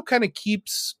it also kind of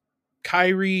keeps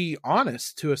Kyrie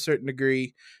honest to a certain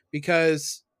degree,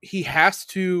 because he has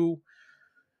to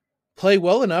play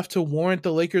well enough to warrant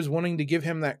the Lakers wanting to give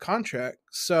him that contract.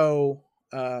 So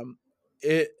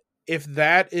if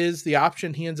that is the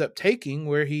option he ends up taking,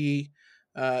 where he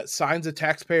signs a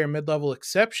taxpayer mid-level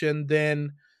exception,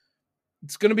 then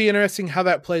it's going to be interesting how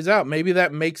that plays out. Maybe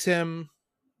that makes him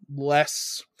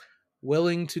less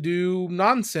willing to do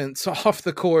nonsense off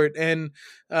the court, and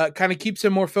kind of keeps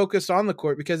him more focused on the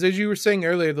court, because, as you were saying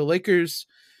earlier, the Lakers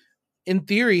in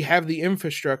theory have the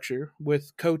infrastructure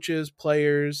with coaches,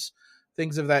 players,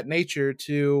 things of that nature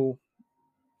to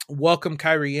welcome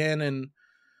Kyrie in and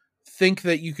think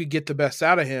that you could get the best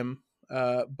out of him.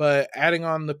 But adding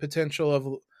on the potential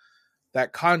of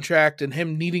that contract and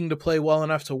him needing to play well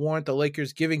enough to warrant the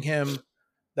Lakers giving him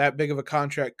that big of a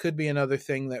contract could be another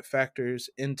thing that factors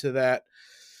into that.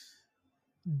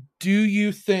 Do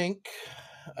you think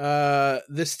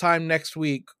this time next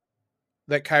week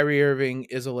that Kyrie Irving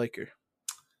is a Laker?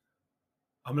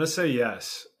 I'm going to say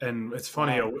yes. And it's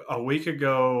funny, Wow. a week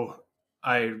ago,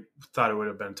 I thought it would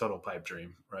have been a total pipe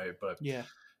dream, right? But Yeah.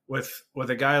 with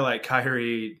a guy like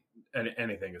Kyrie,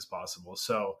 anything is possible.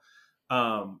 So,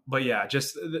 but yeah,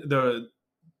 just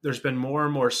there's been more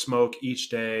and more smoke each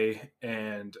day.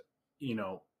 And, you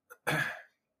know,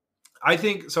 I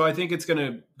think it's going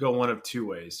to go one of two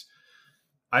ways.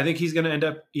 I think he's going to end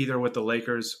up either with the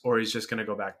Lakers or he's just going to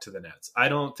go back to the Nets. I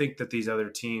don't think that these other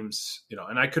teams, you know,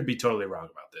 and I could be totally wrong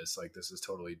about this. Like, this is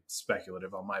totally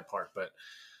speculative on my part, but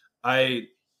I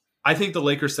think the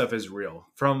Lakers stuff is real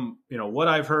from, you know, what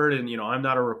I've heard. And, you know, I'm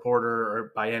not a reporter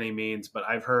or by any means, but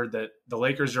I've heard that the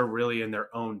Lakers are really in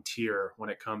their own tier when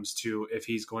it comes to if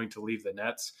he's going to leave the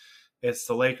Nets. It's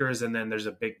the Lakers, and then there's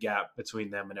a big gap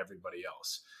between them and everybody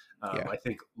else. I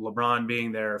think LeBron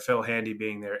being there, Phil Handy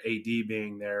being there, AD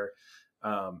being there,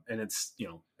 and it's, you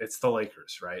know, it's the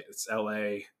Lakers, right? It's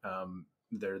LA.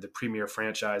 They're the premier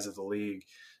franchise of the league.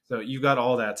 So you got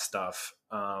all that stuff.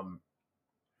 I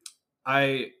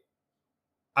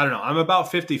don't know. I'm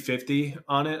about 50-50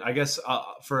 on it. I guess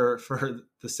for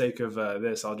the sake of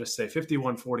this, I'll just say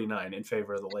 51-49 in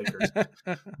favor of the Lakers.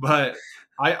 But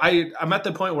I'm at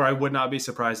the point where I would not be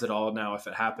surprised at all now if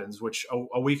it happens, which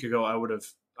a week ago I would have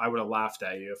laughed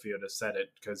at you if you had said it,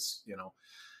 because, you know,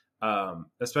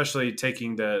 especially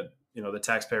taking the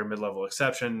taxpayer mid-level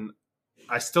exception.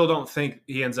 I still don't think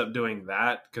he ends up doing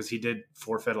that because he did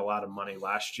forfeit a lot of money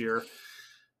last year.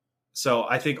 So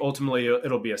I think ultimately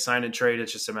it'll be a sign and trade.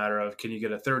 It's just a matter of, can you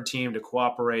get a third team to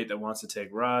cooperate that wants to take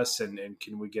Russ, and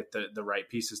can we get the right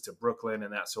pieces to Brooklyn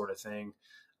and that sort of thing.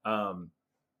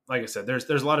 Like I said, there's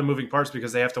a lot of moving parts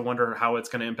because they have to wonder how it's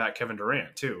going to impact Kevin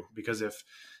Durant too. Because if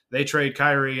they trade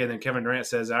Kyrie and then Kevin Durant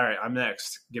says, all right, I'm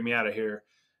next, get me out of here.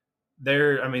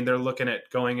 They're looking at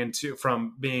going into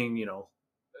from being, you know,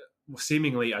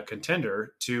 seemingly a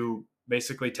contender to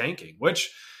basically tanking, which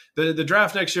the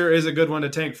draft next year is a good one to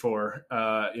tank for.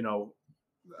 You know,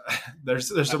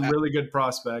 there's some really good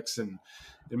prospects, and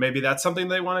maybe that's something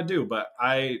they want to do. But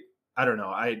I don't know.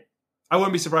 I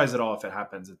wouldn't be surprised at all if it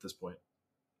happens at this point.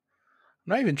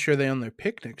 I'm not even sure they own their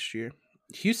pick next year.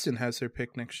 Houston has their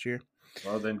pick next year.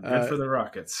 Well, then good for the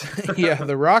Rockets. Yeah,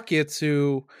 the Rockets,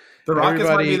 who the Rockets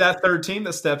might be that third team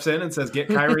that steps in and says, "Get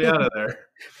Kyrie out of there."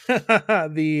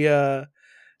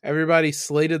 Everybody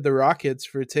slated the Rockets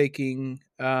for taking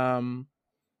all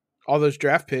those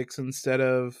draft picks instead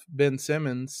of Ben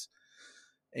Simmons,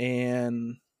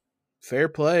 and fair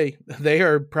play. They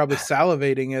are probably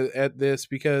salivating at this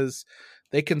because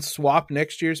they can swap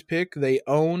next year's pick. They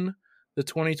own the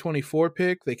 2024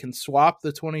 pick. They can swap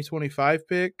the 2025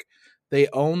 pick. They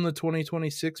own the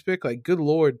 2026 pick. Like, good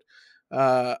Lord,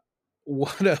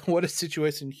 what a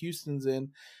situation Houston's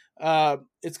in.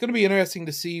 It's going to be interesting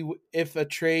to see if a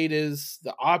trade is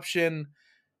the option,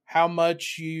 how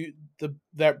much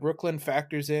that Brooklyn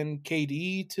factors in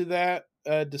KD to that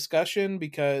discussion,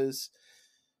 because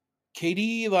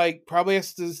KD probably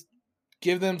has to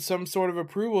give them some sort of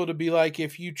approval to be like,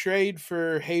 if you trade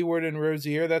for Hayward and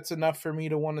Rozier, that's enough for me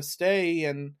to want to stay,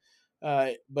 and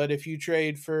but if you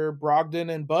trade for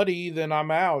Brogdon and Buddy, then I'm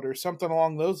out, or something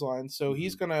along those lines. So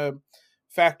he's going to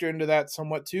factor into that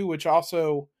somewhat too, which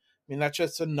also, I mean, that's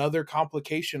just another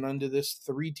complication under this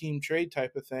 3-team trade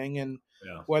type of thing. And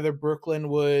whether Brooklyn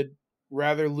would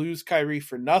rather lose Kyrie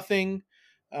for nothing,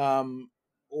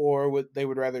 or they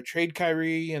would rather trade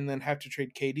Kyrie and then have to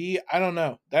trade KD. I don't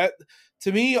know. That,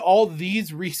 to me, all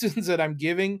these reasons that I'm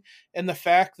giving, and the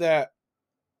fact that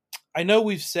I know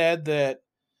we've said that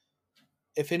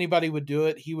if anybody would do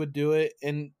it, he would do it.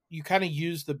 And you kind of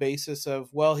use the basis of,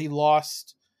 well, he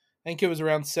lost, I think it was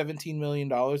around $17 million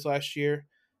last year.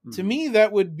 Mm-hmm. To me,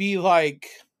 that would be like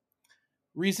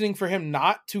reasoning for him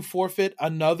not to forfeit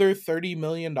another $30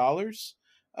 million,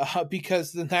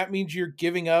 because then that means you're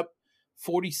giving up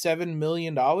 $47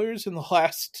 million in the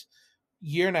last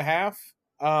year and a half,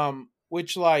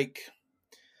 which,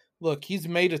 look, he's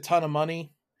made a ton of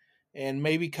money, and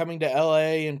maybe coming to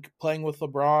LA and playing with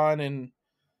LeBron and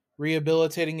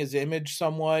rehabilitating his image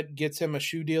somewhat gets him a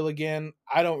shoe deal again.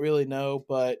 I don't really know,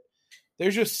 but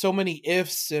there's just so many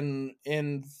ifs and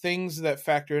things that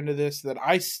factor into this that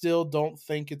I still don't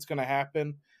think it's going to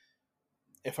happen.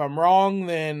 If I'm wrong,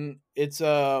 then it's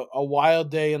a wild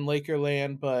day in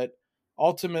Lakerland, but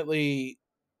ultimately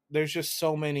there's just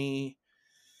so many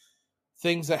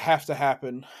things that have to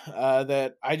happen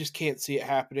that I just can't see it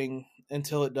happening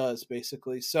until it does,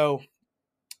 basically. So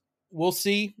we'll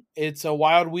see. It's a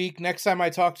wild week. Next time I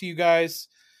talk to you guys,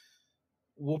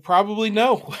 we'll probably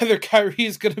know whether Kyrie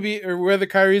is going to be or whether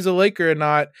Kyrie is a Laker or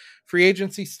not. Free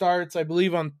agency starts, I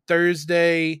believe, on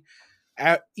Thursday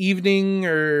at evening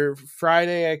or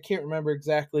Friday. I can't remember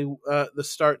exactly the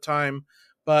start time,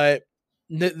 but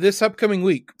this upcoming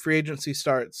week, free agency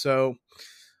starts. So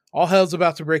all hell's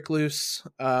about to break loose,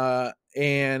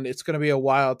 and it's going to be a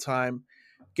wild time.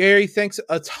 Gary, thanks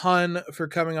a ton for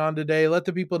coming on today. Let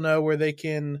the people know where they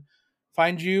can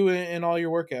find you and all your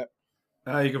work at.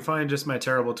 You can find just my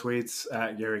terrible tweets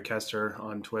at Gary Kester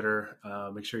on Twitter.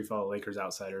 Make sure you follow Lakers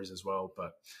Outsiders as well.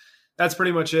 But that's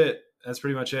pretty much it.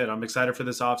 I'm excited for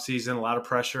this offseason, a lot of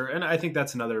pressure. And I think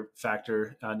that's another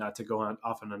factor, not to go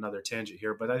off on another tangent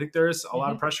here, but I think there is a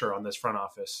lot of pressure on this front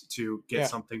office to get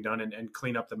something done and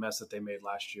clean up the mess that they made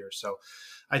last year. So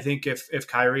I think if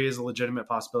Kyrie is a legitimate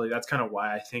possibility, that's kind of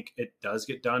why I think it does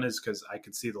get done, is because I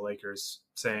could see the Lakers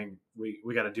saying, we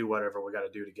got to do whatever we got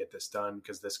to do to get this done,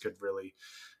 because this could really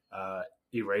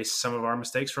erase some of our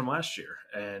mistakes from last year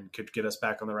and could get us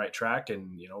back on the right track.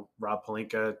 And, Rob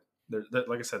Pelinka,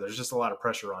 like I said, there's just a lot of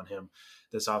pressure on him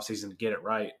this offseason to get it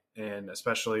right. And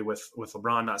especially with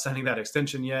LeBron not signing that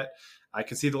extension yet, I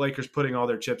can see the Lakers putting all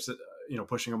their chips,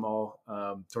 pushing them all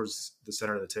towards the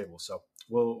center of the table. So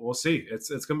we'll see. It's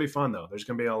going to be fun, though. There's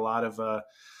going to be a lot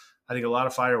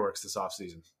of fireworks this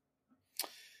offseason.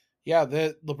 Yeah,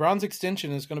 the LeBron's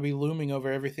extension is going to be looming over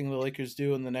everything the Lakers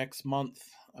do in the next month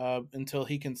until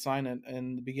he can sign it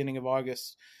in the beginning of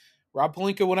August. Rob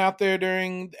Pelinka went out there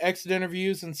during exit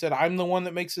interviews and said, I'm the one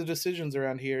that makes the decisions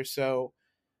around here. So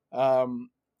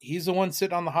he's the one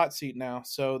sitting on the hot seat now.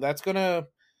 So that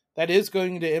is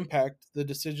going to impact the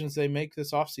decisions they make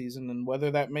this offseason, and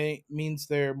whether that means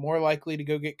they're more likely to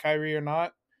go get Kyrie or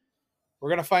not, we're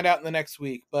going to find out in the next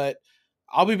week. But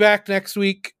I'll be back next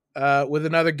week with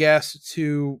another guest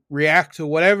to react to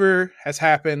whatever has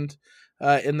happened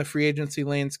in the free agency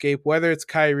landscape, whether it's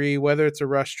Kyrie, whether it's a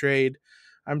rush trade.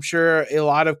 I'm sure a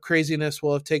lot of craziness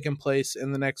will have taken place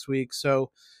in the next week.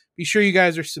 So be sure you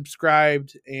guys are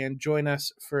subscribed and join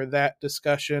us for that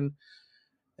discussion.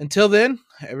 Until then,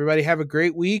 everybody have a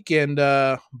great week and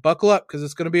buckle up, because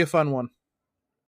it's going to be a fun one.